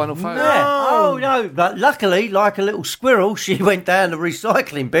cup final photo. Yeah. Oh no! But luckily, like a little squirrel, she went down the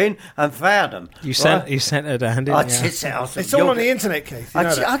recycling bin and found them. You sent her down, didn't I you? did say, I was It's all on the internet, Keith. You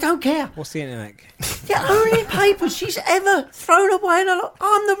know that. I don't care. What's the internet? The only papers she's ever thrown away.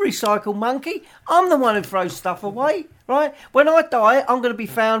 I'm the recycle monkey. I'm the one who throws stuff away. Right? When I die, I'm going to be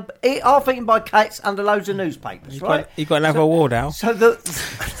found half eaten by cats under loads of newspapers. Right? You got another award out. So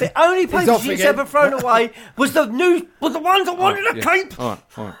the only papers off she's again. ever thrown away was the ones I wanted to keep. All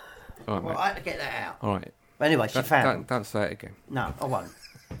right, Well, mate. I had to get that out. All right. Anyway, she found them. Don't say it again. No, I won't.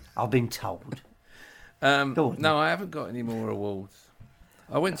 I've been told. No, Go on. I haven't got any more awards.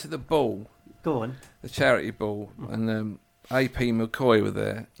 I went to the ball Go on. the charity ball, and AP McCoy was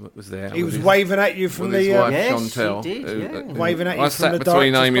there. He was with his- waving at you from with his the. wife Yes, Chantel. he did, yeah. Waving at you I from sat the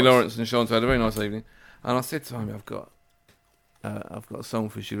between director's Amy box. Lawrence and Chantel. Had a very nice evening, and I said to Amy, I've got a song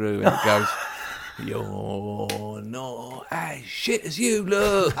for Giroud, and it goes, "You're not as shit as you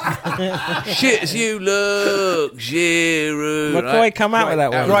look, shit as you look, Giroud." McCoy come out with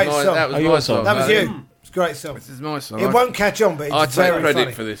that one. Great my, song. That was Oh, my your song. song. That was you. It's a great song. This is my song. It won't catch on, but it's I take very credit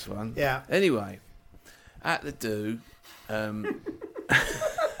funny. for this one. Yeah. Anyway, at the do, there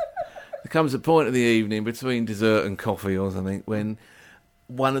comes a point of the evening between dessert and coffee or something when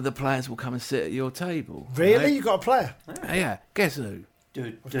one of the players will come and sit at your table. Really? right? You got a player? Yeah. Guess who?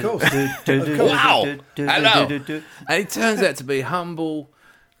 Of course. Wow. Hello. And it turns out to be humble,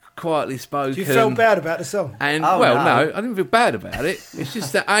 quietly spoken. Do you feel bad about the song? And Oh, well, no. no, I didn't feel bad about it. It's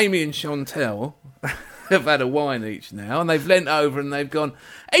just that Amy and Chantel have had a wine each now, and they've leant over and they've gone,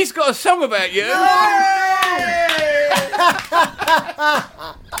 "He's got a song about you."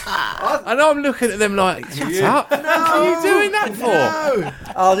 And I'm looking at them like, "Shut up! What are you doing that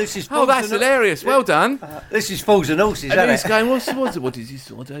for?" Oh, this is. Oh, that's hilarious. Well done. This is Fools and Horses, And isn't he's it? going, what does he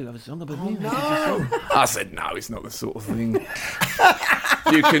sort of do? Have a song about me? No. I said, no, it's not the sort of thing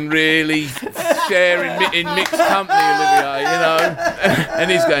you can really share in mixed company, Olivier, you know.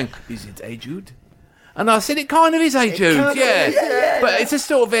 And he's going, is it Hey Jude? And I said, it kind of is Hey Jude, yeah. But it's a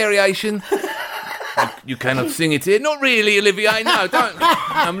sort of variation. You cannot sing it here. Not really, Olivier, no, don't.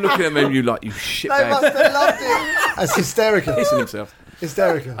 I'm looking at him, you shitbag. Have loved it. That's hysterical. Pissing himself.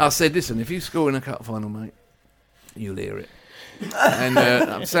 Hysterical. I said, listen, if you score in a cup final, mate, you'll hear it.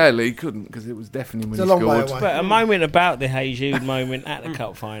 And sadly, he couldn't because it was deafening when It's he a long way scored. away. But a moment about the Hey Jude moment at the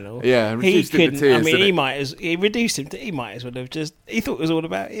cup final. Yeah, he reduced it to couldn't. tears, I mean, didn't it? he reduced him to. He might as well have just. He thought it was all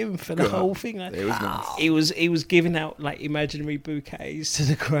about him for the whole thing. Like, It was nice. he was giving out like imaginary bouquets to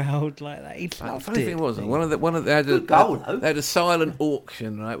the crowd like that. He The loved funny it. thing was, they had Good goal, though. they had a silent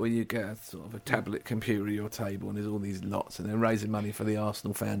auction, right, where you get a sort of a tablet computer at your table, and there's all these lots, and they're raising money for the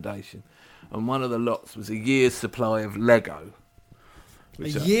Arsenal Foundation. And one of the lots was a year's supply of Lego.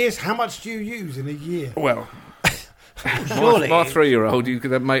 How much do you use in a year? Well, Surely. my 3-year-old, you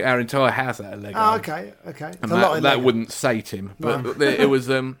could make our entire house out of Lego. Oh, okay. It's And a lot of that Lego. wouldn't sate him. But it was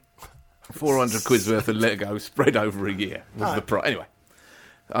 400 quid's worth of Lego spread over a year was the price. Anyway,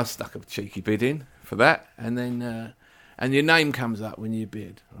 I stuck a cheeky bid in for that, and then and your name comes up when you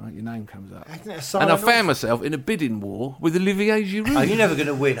bid, right? Your name comes up. Isn't it a And silent I found myself in a bidding war with Olivier Giroud. Oh, you're never going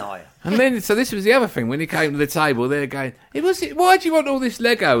to win, are you? And then, so this was the other thing. When he came to the table, they're going, why do you want all this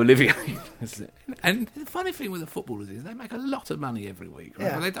Lego, Olivier? And the funny thing with the footballers is they make a lot of money every week,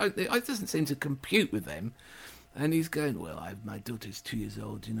 right? Yeah. But it doesn't seem to compute with them. And he's going, well, my daughter's 2 years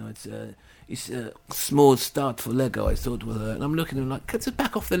old, you know, it's a small start for Lego, I thought with her. And I'm looking at him like, just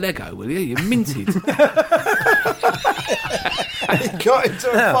back off the Lego, will you? You're minted. He got into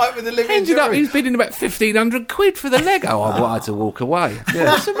a fight with the living Ended up, jury. he's bidding about 1,500 quid for the Lego. I wanted to walk away.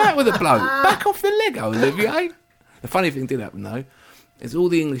 What's the matter with the bloke? Back off the Lego, Olivier. The funny thing did happen, though, is all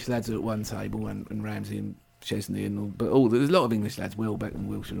the English lads are at one table, and Ramsey and Chesney, and there's a lot of English lads, Welbeck and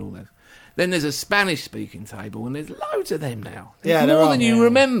Wilson and all that. Then there's a Spanish-speaking table, and there's loads of them now. Yeah, There's there more are, than you yeah.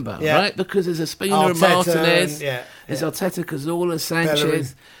 remember, Yeah. right? Because there's a Spina and Arteta Martinez, and- yeah, there's yeah. Arteta, Cazorla, Sanchez, Bellerin.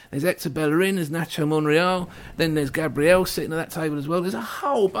 there's Hector Bellerin, there's Nacho Monreal, then there's Gabriel sitting at that table as well. There's a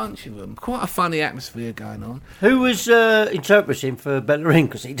whole bunch of them. Quite a funny atmosphere going on. Who was interpreting for Bellerin?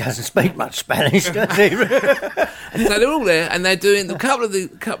 Because he doesn't speak much Spanish, does he? And so they're all there, and they're doing a couple of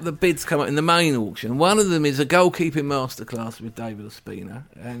the bids come up in the main auction. One of them is a goalkeeping masterclass with David Ospina,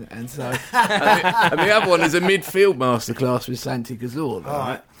 and the other one is a midfield masterclass with Santi Cazorla.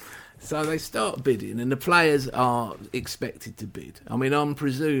 Right? So they start bidding, and the players are expected to bid. I mean, I'm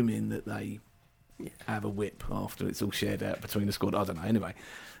presuming that they have a whip after it's all shared out between the squad. I don't know. Anyway,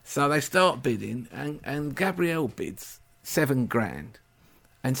 so they start bidding, and Gabriel bids $7,000,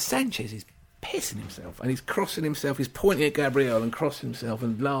 and Sanchez is pissing himself, and he's crossing himself. He's pointing at Gabriel and crossing himself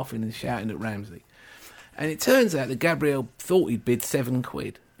and laughing and shouting at Ramsey. And it turns out that Gabriel thought he'd bid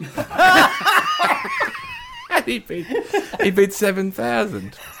 £7. And he bid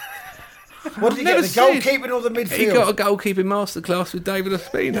 7,000. What did he Never get? The seen- goalkeeping or the midfield? He got a goalkeeping masterclass with David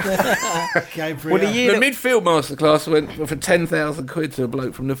Ospina. Gabriel. Well, the year The that- midfield masterclass went for 10,000 quid to a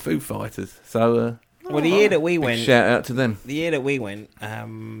bloke from the Foo Fighters. So, Well, the year that we big went, shout out to them. a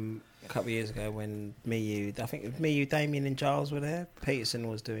couple of years ago when me, you, Damien and Giles were there. Peterson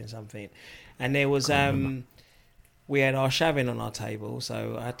was doing something, and there was we had our Shavin on our table,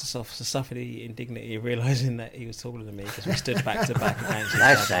 so I had to suffer the indignity of realising that he was taller than me because we stood back to back against each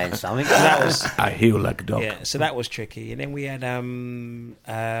That's other. saying something. So that was I heal like a dog. yeah, so that was tricky. And then we had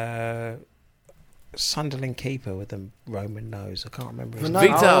Sunderland keeper with the Roman nose. I can't remember his No.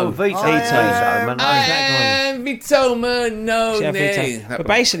 name. Vito. Vito. Yeah. Vito Manone. Yeah, Vito. But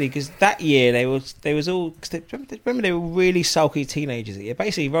basically, because that year they was all. Cause remember, they were really sulky teenagers that year.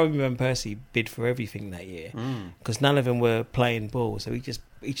 Basically, Roman Van Persie bid for everything that year because none of them were playing ball. So he just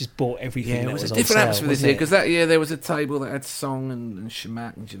bought everything. Yeah, that it was was a on different sale, atmosphere this wasn't year it? because that year there was a table that had Song and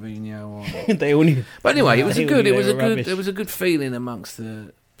Shamak and Javino. They all knew. But anyway, it was They a all good. knew It was they a were good. rubbish. There was a good feeling amongst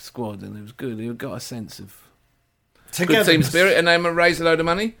the squad, and it was good. You got a sense of good Together. team spirit, and they raised a load of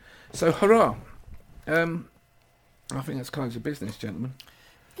money. So hurrah! I think that's close of business, gentlemen.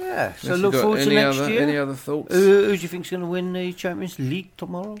 Yeah, so Unless look you've got forward to next year. Any other thoughts? Who do you think's going to win the Champions League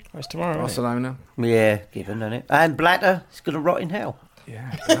tomorrow? It's tomorrow. Isn't it? Barcelona. Yeah, given, isn't it? And Blatter is going to rot in hell.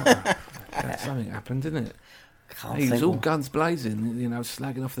 Yeah, something happened, didn't it? Can't He was think all what- guns blazing,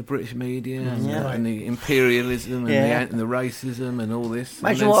 slagging off the British media Yeah. and the imperialism Yeah. and the racism and all this. Imagine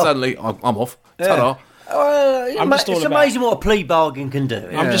and then what- suddenly, I'm off. Ta-da. just all it's about- amazing what a plea bargain can do.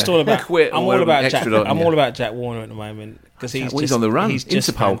 I'm just all about. Quit or I'm all whatever, about Jack. extra lot, I'm yeah. all about Jack Warner at the moment because he's Well, he's just on the run. He's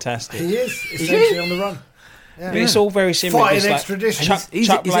just Interpol. fantastic. He is essentially on the run. But it's all very similar. Fighting It's like extradition. Chuck, His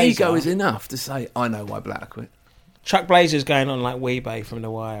Chuck ego Blazer- is enough to say, I know why Blatter quit. Chuck Blazer's going on like Weebay from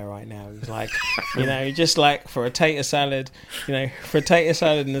The Wire right now. He's like, just like for a tater salad, for a tater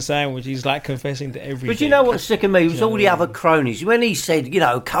salad and a sandwich, he's like confessing to everything. But you know what's sick of me? It was You know all what the I mean? other cronies. When he said,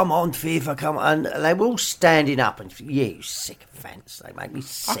 come on, FIFA, come on, and they were all standing up and, you sycophants, they make me I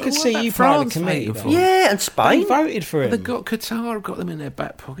sick. could What see about you part of France the committee. voting though. for Yeah, and They Spain. voted for him. They've got Qatar, got them in their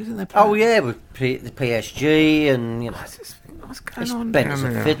back pocket, isn't they? Oh, yeah, with the PSG and, What's going it's on bent down as a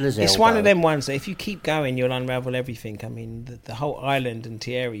there? fiddler's It's elbow. one of them ones that if you keep going, you'll unravel everything. I mean, the whole Ireland and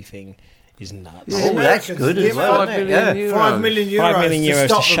Thierry thing is nuts. Oh, that's good as well, 5 isn't it? million Yeah. euros. 5 million euros. 5 million euros to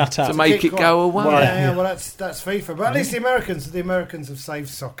stop shut them, up. To make keep it go quiet. away. Yeah, well, that's FIFA. But at least the Americans have saved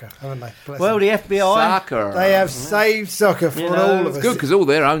soccer, haven't they? Bless Well, them. the FBI. Soccer. They have saved soccer for all of It's us. good because all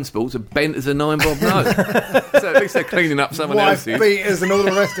their own sports are bent as a 9-bob nose. So at least they're cleaning up someone Wife else's. beaters and all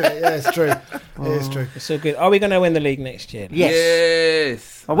the rest of it. Yeah, it's true. It's true. It's so good. Are we going to win the league next year? Yes.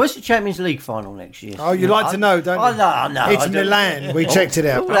 Yes. Oh, where's the Champions League final next year? Oh, you like to know, don't you? No, It's I don't- Milan. We checked it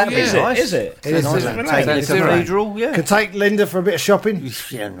out. Oh, that'd be yeah. nice. Is it? It is Nice. Milan. Take the San Siro. cathedral, yeah. Can take Linda for a bit of shopping.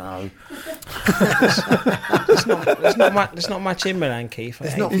 Yeah, no. There's not much in Milan, Keith.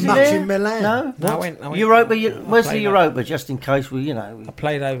 There's I not hate- much there? in Milan. No? No, I went Europa, where's played the that. Europa, just in case we, I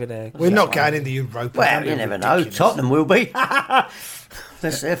played over there. We're not going into Europa. Well, That'd you be never know. ridiculous. Tottenham will be.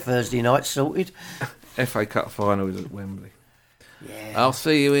 That's their Thursday night sorted. FA Cup final is at Wembley. Yeah. I'll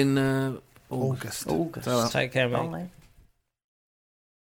see you in August. August. August. Take care, mate. Bye.